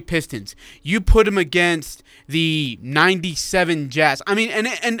bad boy Pistons. You put him against the 97 Jazz. I mean,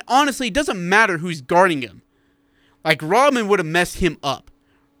 and honestly, it doesn't matter who's guarding him. Like, Rodman would have messed him up.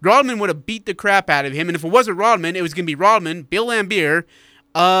 Rodman would have beat the crap out of him. And if it wasn't Rodman, it was going to be Rodman, Bill Laimbeer,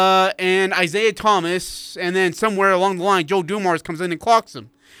 and Isaiah Thomas, and then somewhere along the line, Joe Dumars comes in and clocks him.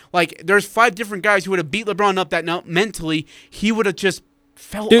 Like, there's 5 different guys who would have beat LeBron up that night mentally. He would have just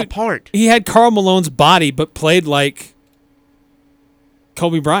fell Dude, apart. He had Karl Malone's body, but played like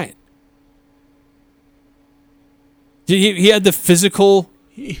Kobe Bryant. He had the physical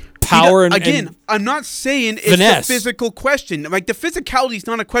power and I'm not saying it's finesse. a physical question. Like, the physicality is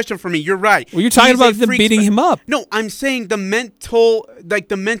not a question for me. You're right. Well, you're talking about them beating him up. No, I'm saying the mental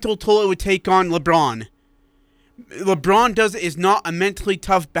toll it would take on LeBron. LeBron is not a mentally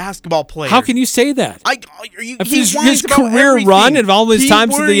tough basketball player. How can you say that? His about career everything. run and all his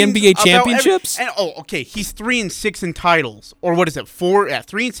times to the worries NBA about championships? Okay, he's 3-6 in titles, or what is it?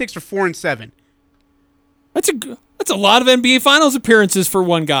 3-6 or 4-7. That's a lot of NBA Finals appearances for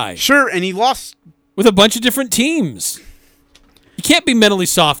one guy. Sure, and he lost with a bunch of different teams. You can't be mentally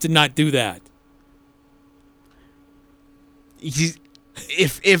soft and not do that. If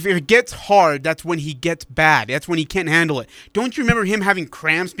it gets hard, that's when he gets bad. That's when he can't handle it. Don't you remember him having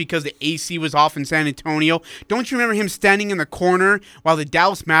cramps because the AC was off in San Antonio? Don't you remember him standing in the corner while the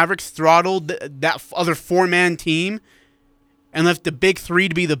Dallas Mavericks throttled that other 4-man team and left the big 3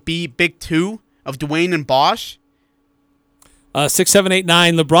 to be the big 2 of Dwayne and Bosh?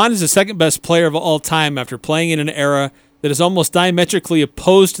 6789. LeBron is the second best player of all time after playing in an era that is almost diametrically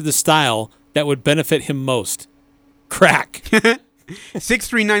opposed to the style that would benefit him most. Crack.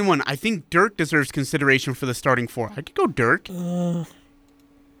 6391. I think Dirk deserves consideration for the starting 4. I could go Dirk. I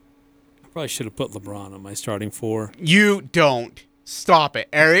probably should have put LeBron on my starting 4. You don't. Stop it.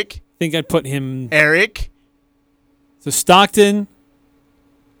 Eric? I think I'd put him... Eric? So Stockton,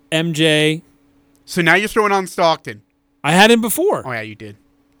 MJ... So now you're throwing on Stockton. I had him before. Oh, yeah, you did.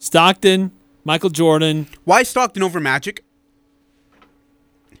 Stockton, Michael Jordan. Why Stockton over Magic?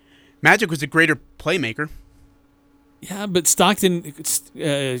 Magic was a greater playmaker. Yeah, but Stockton,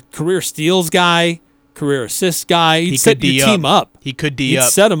 career steals guy, career assists guy. He'd set your team up. He could D up. He'd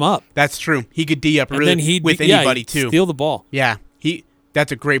set him up. That's true. He could D up really he'd with anybody, too. Steal the ball. Yeah,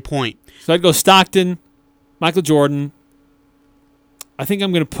 that's a great point. So I'd go Stockton, Michael Jordan. I think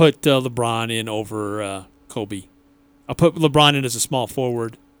I'm going to put LeBron in over Kobe. I'll put LeBron in as a small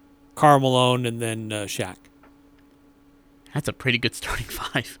forward, Karl Malone, and then Shaq. That's a pretty good starting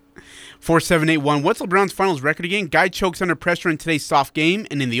 5. 4781. What's LeBron's finals record again? Guy chokes under pressure in today's soft game,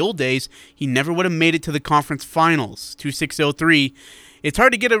 and in the old days, he never would have made it to the conference finals. 2603. It's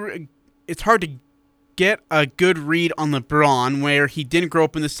hard to get a good read on LeBron, where he didn't grow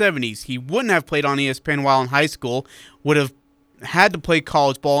up in the 70s. He wouldn't have played on ESPN while in high school, would have had to play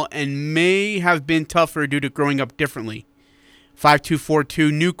college ball, and may have been tougher due to growing up differently.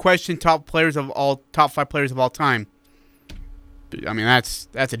 5242. New question: top 5 players of all time. I mean, that's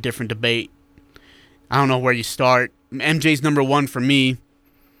a different debate. I don't know where you start. MJ's number 1 for me.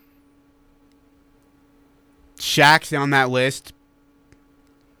 Shaq's on that list.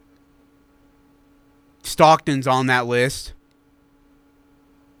 Stockton's on that list.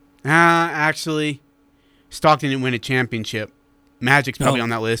 Actually, Stockton didn't win a championship. Magic's probably on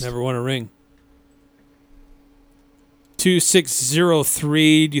that list. Never won a ring.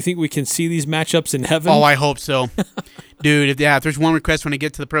 2603. Do you think we can see these matchups in heaven? Oh, I hope so. Dude, if there's one request when I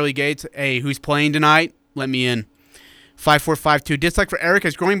get to the pearly gates, hey, who's playing tonight? Let me in. 5452. Dislike for Eric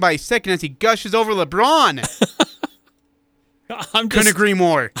is growing by a second as he gushes over LeBron. Couldn't agree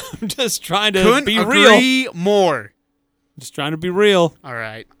more. I'm just trying to Couldn't be agree real. more. Just trying to be real. All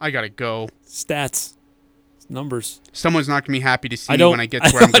right, I gotta go. Stats. Numbers. Someone's not gonna be happy to see me when I get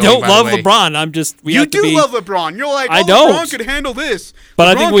to where I'm going. I don't love LeBron. I'm just. You do love LeBron. You're like, I don't. LeBron could handle this. But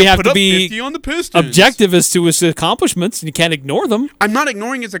LeBron I think we have put to up be 50 on the Pistons. objective as to his accomplishments, and you can't ignore them. I'm not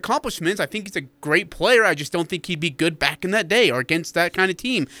ignoring his accomplishments. I think he's a great player. I just don't think he'd be good back in that day or against that kind of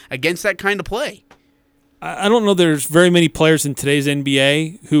team, against that kind of play. I don't know. There's very many players in today's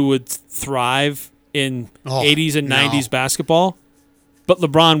NBA who would thrive in 80s and 90s basketball, but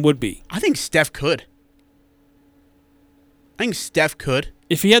LeBron would be. I think Steph could. I think Steph could.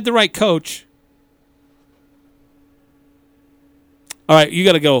 If he had the right coach. All right, you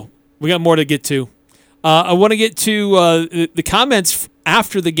got to go. We got more to get to. I want to get to the comments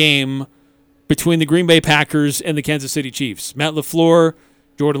after the game between the Green Bay Packers and the Kansas City Chiefs. Matt LaFleur,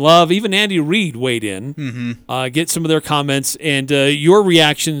 Jordan Love, even Andy Reid weighed in. Mm-hmm. Get some of their comments and your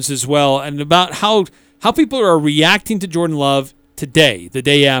reactions as well, and about how people are reacting to Jordan Love today, the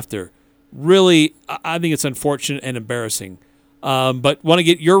day after. Really, I think it's unfortunate and embarrassing. But want to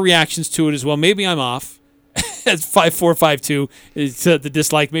get your reactions to it as well. Maybe I'm off. As 5452 is the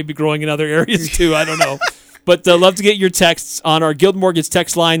dislike maybe growing in other areas too. I don't know. But love to get your texts on our Guild Mortgage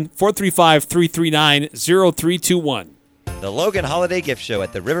text line, 435-339-0321. The Logan Holiday Gift Show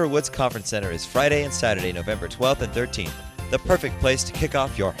at the Riverwoods Conference Center is Friday and Saturday, November 12th and 13th. the perfect place to kick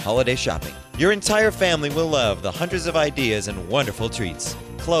off your holiday shopping. Your entire family will love the hundreds of ideas and wonderful treats.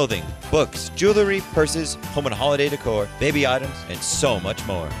 Clothing, books, jewelry, purses, home and holiday decor, baby items, and so much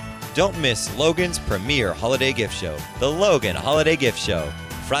more. Don't miss Logan's premier holiday gift show, the Logan Holiday Gift Show,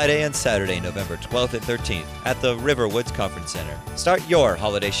 Friday and Saturday, November 12th and 13th at the Riverwoods Conference Center. Start your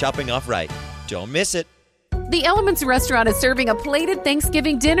holiday shopping off right. Don't miss it. The Elements Restaurant is serving a plated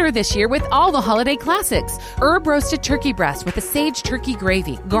Thanksgiving dinner this year with all the holiday classics. Herb roasted turkey breast with a sage turkey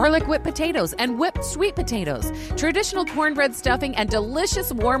gravy, garlic whipped potatoes and whipped sweet potatoes, traditional cornbread stuffing, and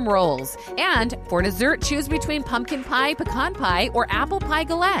delicious warm rolls. And for dessert, choose between pumpkin pie, pecan pie, or apple pie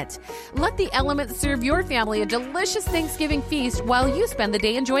galette. Let the Elements serve your family a delicious Thanksgiving feast while you spend the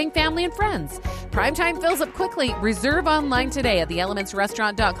day enjoying family and friends. Primetime fills up quickly. Reserve online today at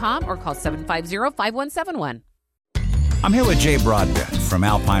theelementsrestaurant.com or call 750-5171. I'm here with Jay Broadbent from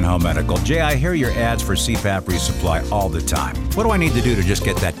Alpine Home Medical. Jay, I hear your ads for CPAP resupply all the time. What do I need to do to just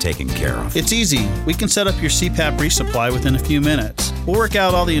get that taken care of? It's easy. We can set up your CPAP resupply within a few minutes. We'll work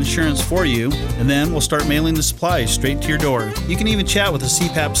out all the insurance for you, and then we'll start mailing the supplies straight to your door. You can even chat with a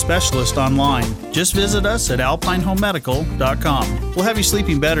CPAP specialist online. Just visit us at alpinehomemedical.com. We'll have you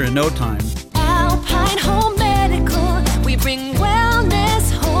sleeping better in no time. Alpine Home Medical, we bring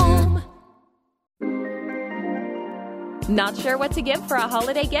wellness home. Not sure what to give for a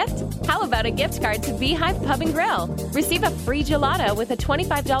holiday gift? How about a gift card to Beehive Pub and Grill? Receive a free gelato with a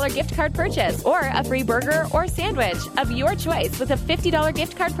 $25 gift card purchase, or a free burger or sandwich of your choice with a $50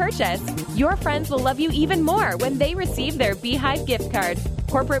 gift card purchase. Your friends will love you even more when they receive their Beehive gift card.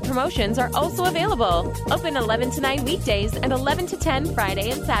 Corporate promotions are also available. Open 11 to 9 weekdays and 11 to 10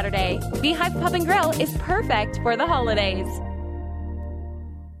 Friday and Saturday. Beehive Pub and Grill is perfect for the holidays.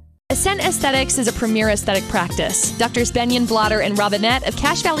 Ascent Aesthetics is a premier aesthetic practice. Drs. Benyon, Blotter, and Robinette of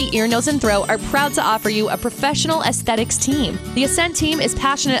Cache Valley Ear, Nose, and Throat are proud to offer you a professional aesthetics team. The Ascent team is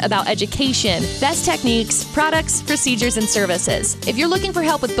passionate about education, best techniques, products, procedures, and services. If you're looking for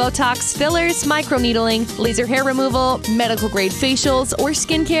help with Botox, fillers, microneedling, laser hair removal, medical-grade facials, or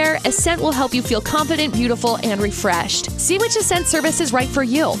skincare, Ascent will help you feel confident, beautiful, and refreshed. See which Ascent service is right for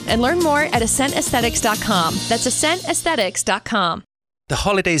you and learn more at AscentAesthetics.com. That's AscentAesthetics.com. The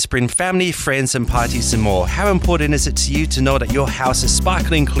holidays bring family, friends, and parties and more. How important is it to you to know that your house is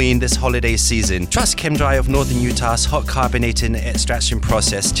sparkling clean this holiday season? Trust ChemDry of Northern Utah's hot carbonating extraction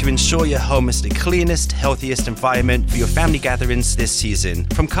process to ensure your home is the cleanest, healthiest environment for your family gatherings this season.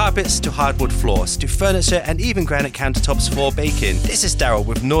 From carpets to hardwood floors to furniture and even granite countertops for baking. This is Daryl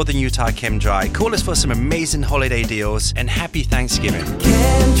with Northern Utah ChemDry. Call us for some amazing holiday deals and happy Thanksgiving.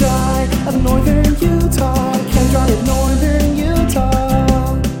 ChemDry of Northern Utah. ChemDry of Northern Utah.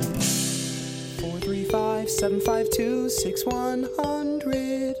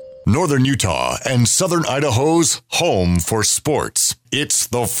 435-752-6100. Northern Utah and Southern Idaho's home for sports. It's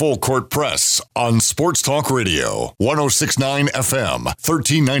the Full Court Press on Sports Talk Radio, 106.9 FM,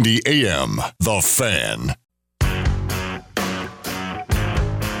 1390 AM. The Fan.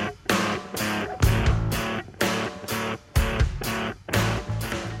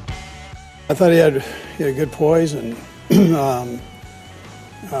 I thought he had good poise, and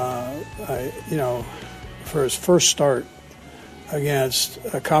for his first start against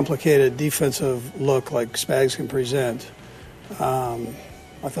a complicated defensive look like Spags can present, I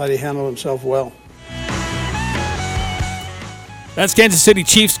thought he handled himself well. That's Kansas City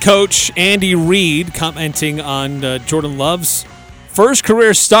Chiefs coach Andy Reid commenting on Jordan Love's first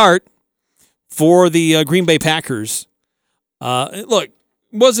career start for the Green Bay Packers. Look,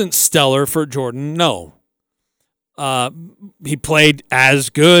 wasn't stellar for Jordan, no. He played as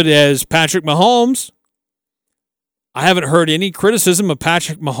good as Patrick Mahomes. I haven't heard any criticism of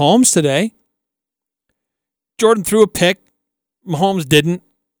Patrick Mahomes today. Jordan threw a pick. Mahomes didn't.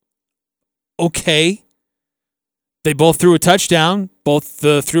 Okay. They both threw a touchdown. Both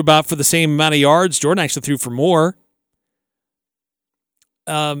threw about for the same amount of yards. Jordan actually threw for more.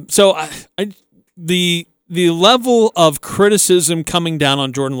 The level of criticism coming down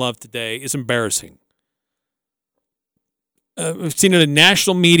on Jordan Love today is embarrassing. We've seen it in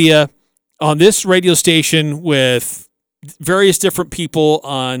national media, on this radio station with various different people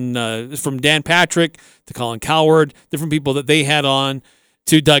on, from Dan Patrick to Colin Cowherd, different people that they had on,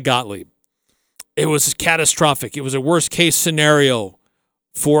 to Doug Gottlieb. It was catastrophic. It was a worst case scenario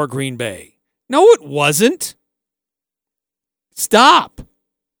for Green Bay. No, it wasn't. Stop.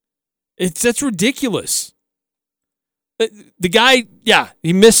 That's ridiculous. The guy,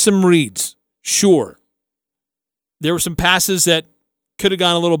 he missed some reads. Sure. There were some passes that could have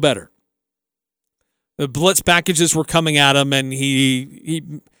gone a little better. The blitz packages were coming at him, and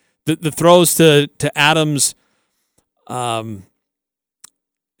the throws to Adams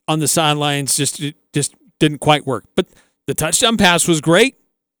on the sidelines just didn't quite work. But the touchdown pass was great.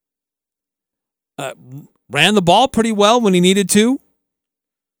 Ran the ball pretty well when he needed to.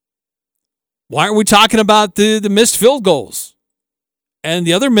 Why aren't we talking about the missed field goals and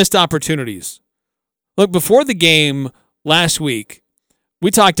the other missed opportunities? Look, before the game last week,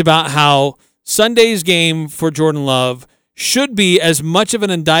 we talked about how Sunday's game for Jordan Love should be as much of an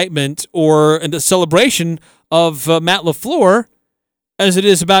indictment or a celebration of Matt LaFleur as it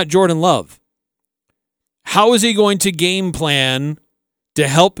is about Jordan Love. How is he going to game plan to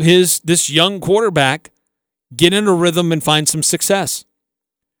help this young quarterback get in a rhythm and find some success?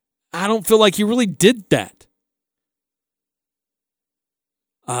 I don't feel like he really did that.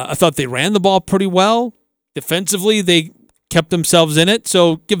 I thought they ran the ball pretty well. Defensively, they kept themselves in it,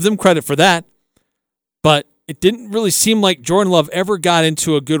 so give them credit for that. But it didn't really seem like Jordan Love ever got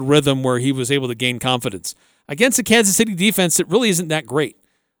into a good rhythm where he was able to gain confidence. Against the Kansas City defense, it really isn't that great.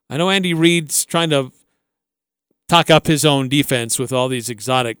 I know Andy Reid's trying to talk up his own defense with all these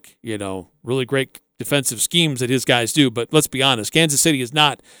exotic, really great defensive schemes that his guys do, but let's be honest, Kansas City has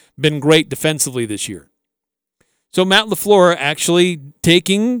not been great defensively this year. So Matt LaFleur actually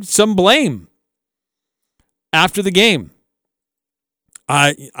taking some blame after the game.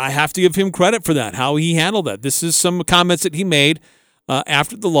 I have to give him credit for that, how he handled that. This is some comments that he made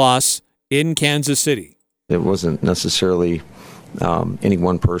after the loss in Kansas City. It wasn't necessarily any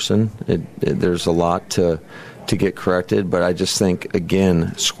one person. There's a lot to get corrected, but I just think,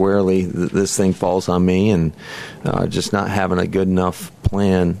 again, squarely, this thing falls on me, and just not having a good enough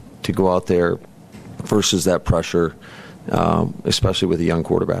plan to go out there versus that pressure, especially with a young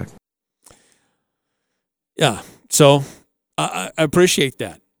quarterback. Yeah, so I appreciate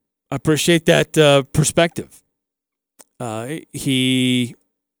that. I appreciate that perspective. Jordan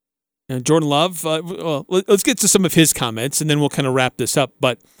Love, well, let's get to some of his comments, and then we'll kind of wrap this up.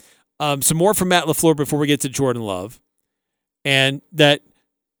 But some more from Matt LaFleur before we get to Jordan Love. And that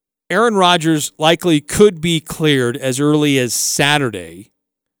Aaron Rodgers likely could be cleared as early as Saturday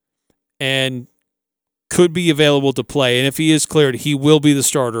and could be available to play. And if he is cleared, he will be the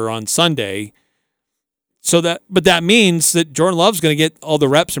starter on Sunday. But that means that Jordan Love's going to get all the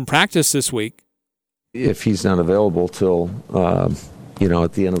reps in practice this week. If he's not available till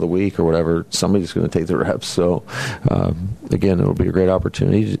at the end of the week or whatever, somebody's going to take the reps. So, again, it'll be a great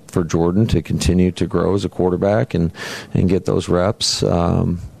opportunity for Jordan to continue to grow as a quarterback and get those reps.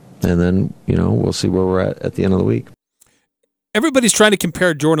 And then, we'll see where we're at the end of the week. Everybody's trying to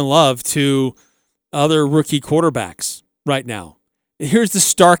compare Jordan Love to other rookie quarterbacks right now. Here's the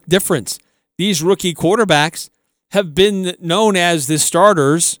stark difference. These rookie quarterbacks have been known as the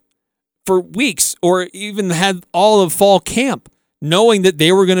starters for weeks or even had all of fall camp, knowing that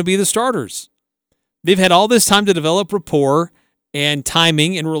they were going to be the starters. They've had all this time to develop rapport and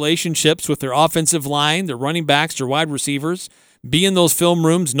timing and relationships with their offensive line, their running backs, their wide receivers, be in those film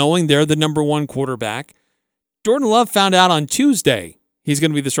rooms knowing they're the number one quarterback. Jordan Love found out on Tuesday he's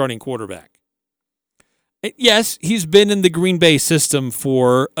going to be the starting quarterback. Yes, he's been in the Green Bay system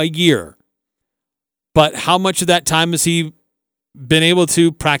for a year, but how much of that time has he been able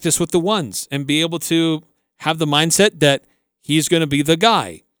to practice with the ones and be able to have the mindset that he's going to be the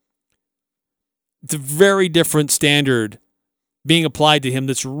guy? It's a very different standard being applied to him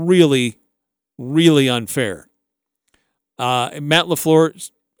that's really, really unfair. Matt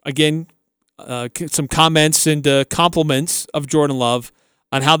LaFleur, again, some comments and compliments of Jordan Love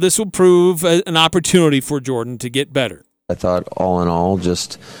on how this will prove an opportunity for Jordan to get better. I thought all in all,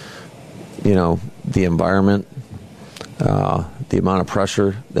 just, the environment, the amount of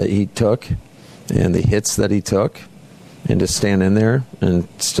pressure that he took and the hits that he took, and to stand in there and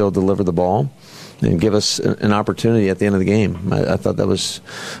still deliver the ball and give us an opportunity at the end of the game. I thought that was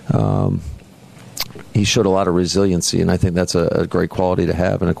he showed a lot of resiliency, and I think that's a great quality to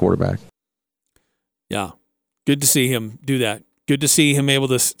have in a quarterback. Yeah, good to see him do that. Good to see him able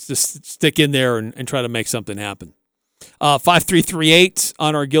to stick in there and try to make something happen. 5338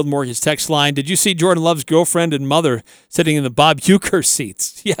 on our Guild Mortgage text line. Did you see Jordan Love's girlfriend and mother sitting in the Bob Uecker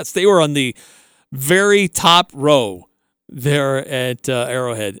seats? Yes, they were on the very top row there at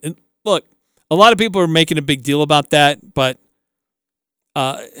Arrowhead. And look, a lot of people are making a big deal about that, but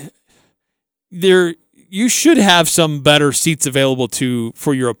you should have some better seats available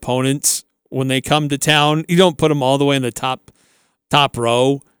for your opponents when they come to town. You don't put them all the way in the top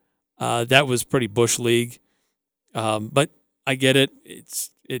row. That was pretty Bush League. But I get it.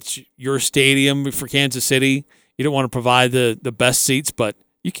 It's your stadium for Kansas City. You don't want to provide the best seats, but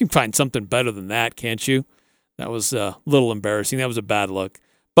you can find something better than that, can't you? That was a little embarrassing. That was a bad look.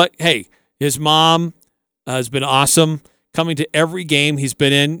 But, hey, his mom has been awesome. Coming to every game he's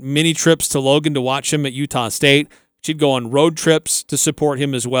been in, many trips to Logan to watch him at Utah State. She'd go on road trips to support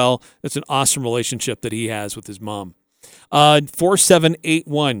him as well. It's an awesome relationship that he has with his mom.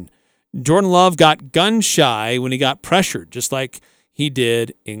 4781. Jordan Love got gun shy when he got pressured, just like he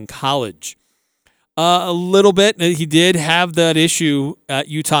did in college. A little bit. He did have that issue at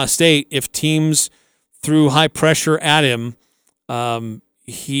Utah State. If teams threw high pressure at him, that's when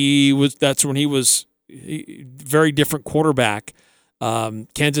he was a very different quarterback.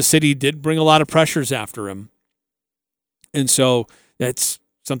 Kansas City did bring a lot of pressures after him. And so that's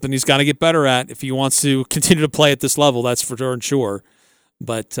something he's got to get better at if he wants to continue to play at this level. That's for darn sure.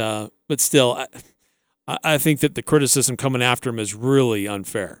 But still, I think that the criticism coming after him is really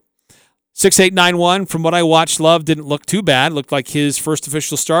unfair. 6891, from what I watched, Love didn't look too bad. Looked like his first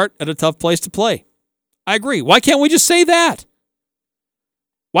official start at a tough place to play. I agree. Why can't we just say that?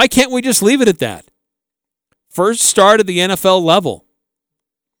 Why can't we just leave it at that? First start at the NFL level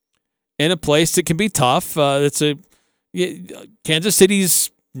in a place that can be tough. Kansas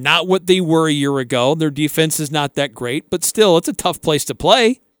City's not what they were a year ago. Their defense is not that great, but still, it's a tough place to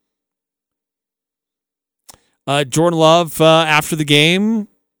play. Jordan Love, after the game,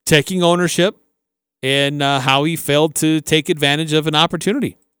 taking ownership and how he failed to take advantage of an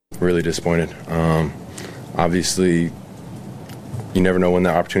opportunity. Really disappointed. Obviously, you never know when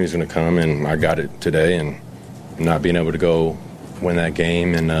that opportunity is going to come, and I got it today, and not being able to go win that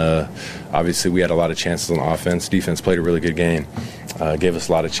game. And obviously we had a lot of chances on offense. Defense played a really good game, gave us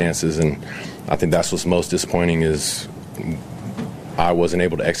a lot of chances, and I think that's what's most disappointing is I wasn't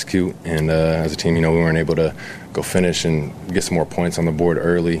able to execute, and as a team, we weren't able to go finish and get some more points on the board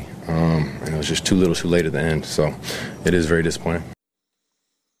early, and it was just too little too late at the end, so it is very disappointing.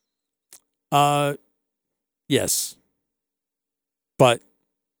 Yes. But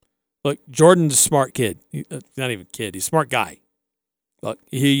look, Jordan's a smart kid. Not even kid. He's a smart guy. Look,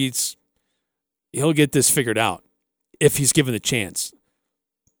 he'll get this figured out if he's given the chance.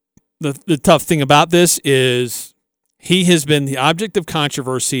 The tough thing about this is he has been the object of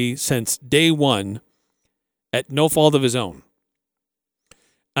controversy since day one at no fault of his own.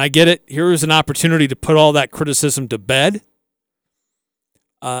 I get it. Here was an opportunity to put all that criticism to bed,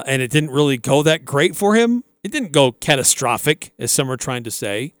 and it didn't really go that great for him. It didn't go catastrophic, as some are trying to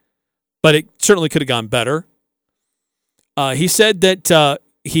say, but it certainly could have gone better. He said that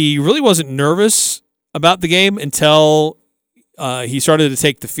he really wasn't nervous about the game until he started to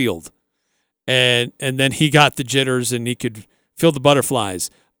take the field. And then he got the jitters and he could feel the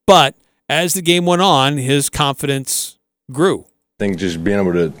butterflies. But as the game went on, his confidence grew. I think just being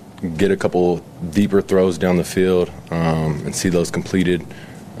able to get a couple deeper throws down the field and see those completed,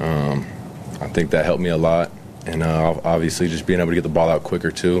 I think that helped me a lot. And obviously just being able to get the ball out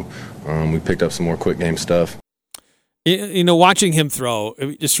quicker too. We picked up some more quick game stuff. Watching him throw,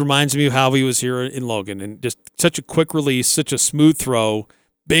 it just reminds me of how he was here in Logan, and just such a quick release, such a smooth throw,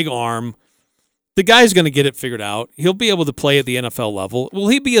 big arm. The guy's going to get it figured out. He'll be able to play at the NFL level. Will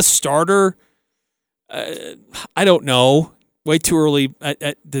he be a starter? I don't know. Way too early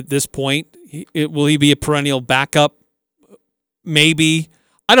at this point. Will he be a perennial backup? Maybe.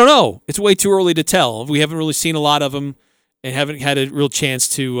 I don't know. It's way too early to tell. We haven't really seen a lot of him and haven't had a real chance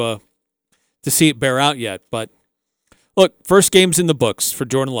to see it bear out yet. But look, first game's in the books for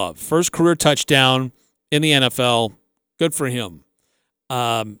Jordan Love. First career touchdown in the NFL. Good for him.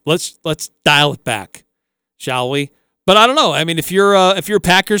 Let's dial it back, shall we? But I don't know. I mean, if you're a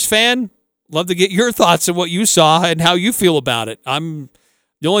Packers fan, love to get your thoughts on what you saw and how you feel about it. The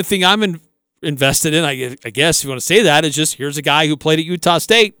only thing I'm invested in, I guess if you want to say that, is just here's a guy who played at Utah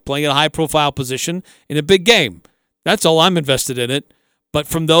State, playing at a high-profile position in a big game. That's all I'm invested in it. But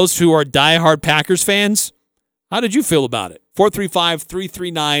from those who are diehard Packers fans, how did you feel about it?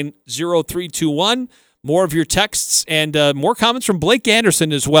 435-339-0321. More of your texts and more comments from Blake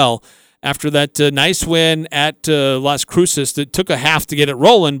Anderson as well after that nice win at Las Cruces that took a half to get it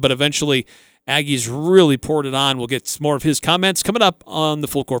rolling, but eventually Aggies really poured it on. We'll get more of his comments coming up on the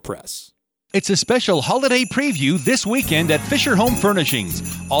Full Court Press. It's a special holiday preview this weekend at Fisher Home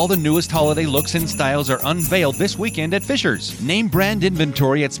Furnishings. All the newest holiday looks and styles are unveiled this weekend at Fisher's. Name brand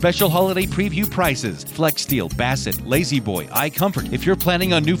inventory at special holiday preview prices. Flex Steel, Bassett, Lazy Boy, iComfort. If you're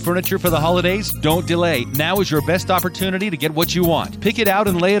planning on new furniture for the holidays, don't delay. Now is your best opportunity to get what you want. Pick it out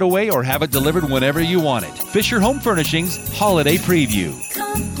and lay it away or have it delivered whenever you want it. Fisher Home Furnishings Holiday Preview.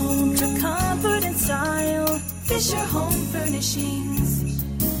 Come home to comfort and style. Fisher Home Furnishings.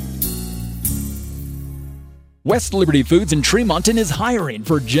 West Liberty Foods in Tremonton is hiring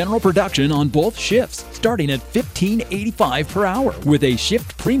for general production on both shifts, starting at $15.85 per hour, with a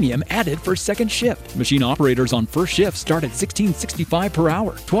shift premium added for second shift. Machine operators on first shift start at $16.65 per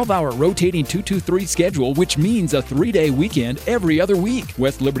hour. 12-hour rotating 2-2-3 schedule, which means a 3-day weekend every other week.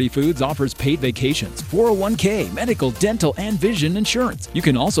 West Liberty Foods offers paid vacations, 401k, medical, dental, and vision insurance. You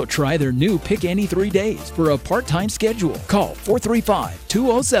can also try their new Pick Any 3 days for a part-time schedule. Call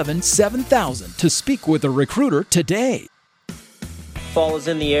 435-207-7000 to speak with a recruiter today. Fall is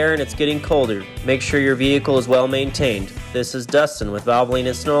in the air and it's getting colder. Make sure your vehicle is well maintained. This is Dustin with Valvoline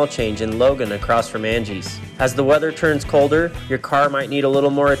Instant Oil Change in Logan across from Angie's. As the weather turns colder, your car might need a little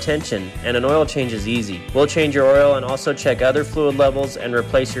more attention, and an oil change is easy. We'll change your oil and also check other fluid levels and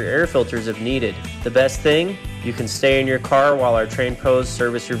replace your air filters if needed. The best thing? You can stay in your car while our trained pros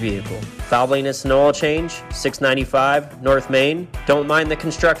service your vehicle. Valvoline Instant Oil Change, 695 North Main. Don't mind the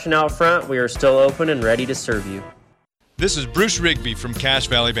construction out front. We are still open and ready to serve you. This is Bruce Rigby from Cache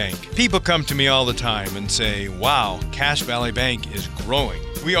Valley Bank. People come to me all the time and say, wow, Cache Valley Bank is growing.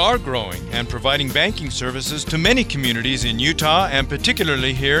 We are growing and providing banking services to many communities in Utah and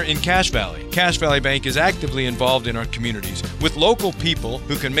particularly here in Cache Valley. Cache Valley Bank is actively involved in our communities with local people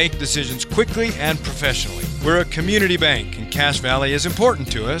who can make decisions quickly and professionally. We're a community bank and Cache Valley is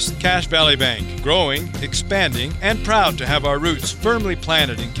important to us. Cache Valley Bank, growing, expanding, and proud to have our roots firmly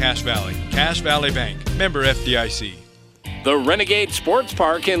planted in Cache Valley. Cache Valley Bank, member FDIC. The Renegade Sports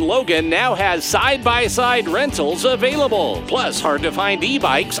Park in Logan now has side-by-side rentals available. Plus, hard-to-find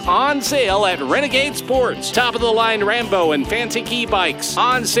e-bikes on sale at Renegade Sports. Top-of-the-line Rambo and Fantic e-bikes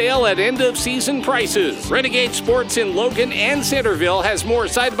on sale at end-of-season prices. Renegade Sports in Logan and Centerville has more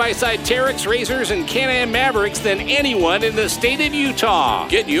side-by-side Terex, Razors, and Can-Am Mavericks than anyone in the state of Utah.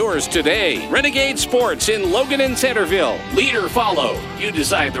 Get yours today. Renegade Sports in Logan and Centerville. Lead or follow. You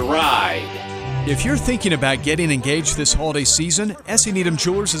decide the ride. If you're thinking about getting engaged this holiday season, S.E. Needham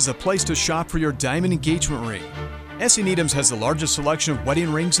Jewelers is the place to shop for your diamond engagement ring. S.E. Needham's has the largest selection of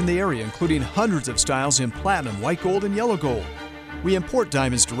wedding rings in the area, including hundreds of styles in platinum, white gold, and yellow gold. We import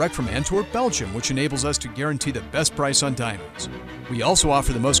diamonds direct from Antwerp, Belgium, which enables us to guarantee the best price on diamonds. We also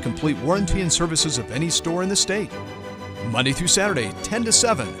offer the most complete warranty and services of any store in the state. Monday through Saturday, 10 to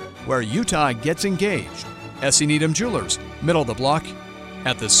 7, where Utah gets engaged. S.E. Needham Jewelers, middle of the block,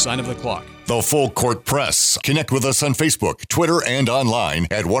 at the sign of the clock. The Full Court Press. Connect with us on Facebook, Twitter, and online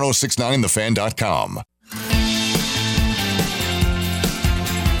at 1069thefan.com.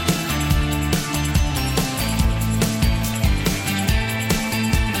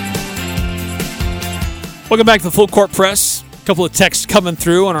 Welcome back to the Full Court Press. A couple of texts coming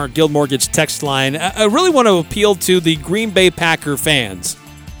through on our Guild Mortgage text line. I really want to appeal to the Green Bay Packer fans,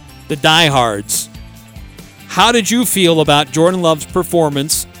 the diehards. How did you feel about Jordan Love's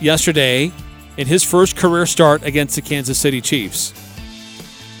performance yesterday in his first career start against the Kansas City Chiefs?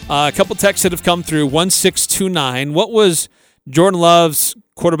 A couple texts that have come through. 1629. What was Jordan Love's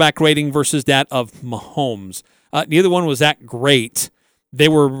quarterback rating versus that of Mahomes? Neither one was that great. They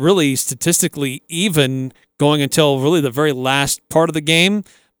were really statistically even going until really the very last part of the game.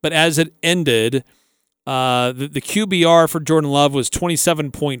 But as it ended, the QBR for Jordan Love was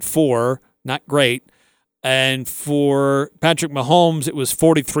 27.4. Not great. And for Patrick Mahomes, it was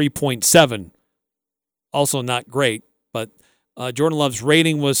 43.7. Also not great. But Jordan Love's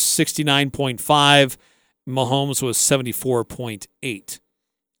rating was 69.5. Mahomes was 74.8.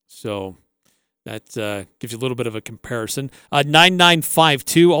 So that gives you a little bit of a comparison.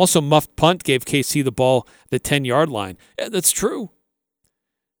 9952, also muffed punt, gave KC the ball at the 10-yard line. Yeah, that's true.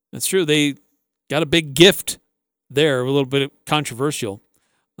 That's true. They got a big gift there, a little bit controversial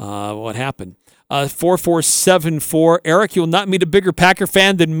what happened. 4474. Eric, you will not meet a bigger Packer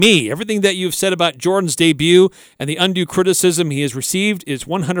fan than me. Everything that you've said about Jordan's debut and the undue criticism he has received is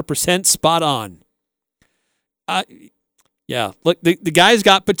 100% spot on. Yeah, look, the guy's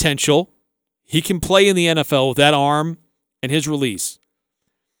got potential. He can play in the NFL with that arm and his release.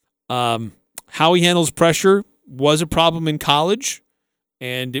 How he handles pressure was a problem in college,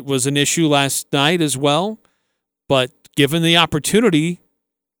 and it was an issue last night as well. But given the opportunity,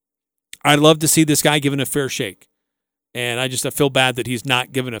 I'd love to see this guy given a fair shake. And I feel bad that he's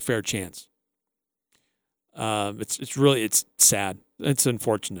not given a fair chance. It's sad. It's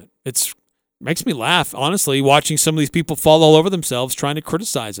unfortunate. It makes me laugh, honestly, watching some of these people fall all over themselves trying to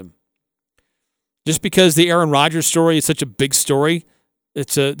criticize him. Just because the Aaron Rodgers story is such a big story,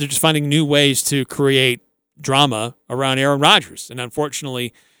 they're just finding new ways to create drama around Aaron Rodgers. And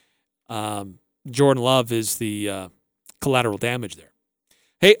unfortunately, Jordan Love is the collateral damage there.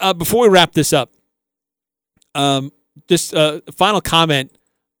 Hey, before we wrap this up, just a final comment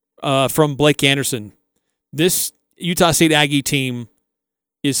from Blake Anderson This Utah State Aggie team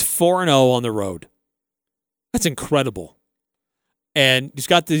is 4-0 on the road. That's incredible. And he's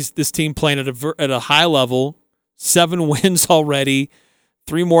got this team playing at a high level, 7 wins already,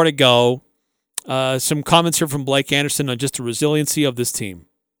 3 more to go. Some comments here from Blake Anderson on just the resiliency of this team.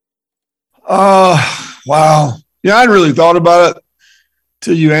 Wow. Yeah, I hadn't really thought about it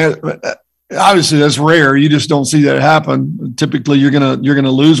till you asked. Obviously, that's rare. You just don't see that happen. Typically, you're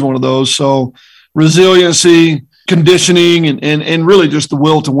gonna lose one of those. So, resiliency, conditioning, and really just the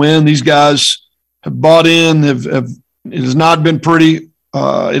will to win. These guys have bought in. It has not been pretty.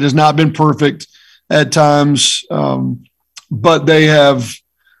 It has not been perfect at times, but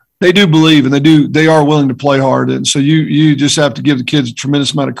they do believe, and they are willing to play hard. And so you just have to give the kids a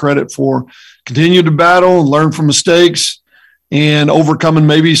tremendous amount of credit for continuing to battle and learn from mistakes and overcoming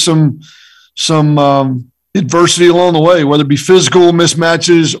maybe some adversity along the way, whether it be physical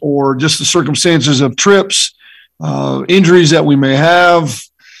mismatches or just the circumstances of trips, injuries that we may have,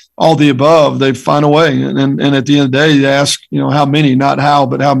 all the above. They find a way. And at the end of the day, they ask, how many, not how,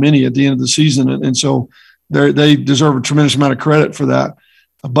 but how many at the end of the season. And so they deserve a tremendous amount of credit for that.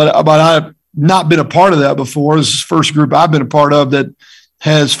 But I've not been a part of that before. This is the first group I've been a part of that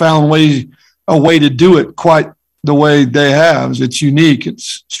has found a way to do it quite the way they have. It's unique.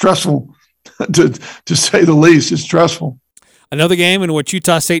 It's stressful, to say the least. It's stressful. Another game in which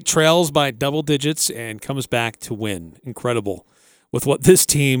Utah State trails by double digits and comes back to win. Incredible with what this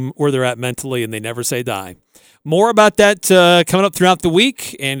team, where they're at mentally, and they never say die. More about that coming up throughout the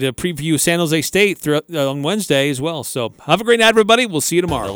week, and a preview San Jose State on Wednesday as well. So have a great night, everybody. We'll see you tomorrow.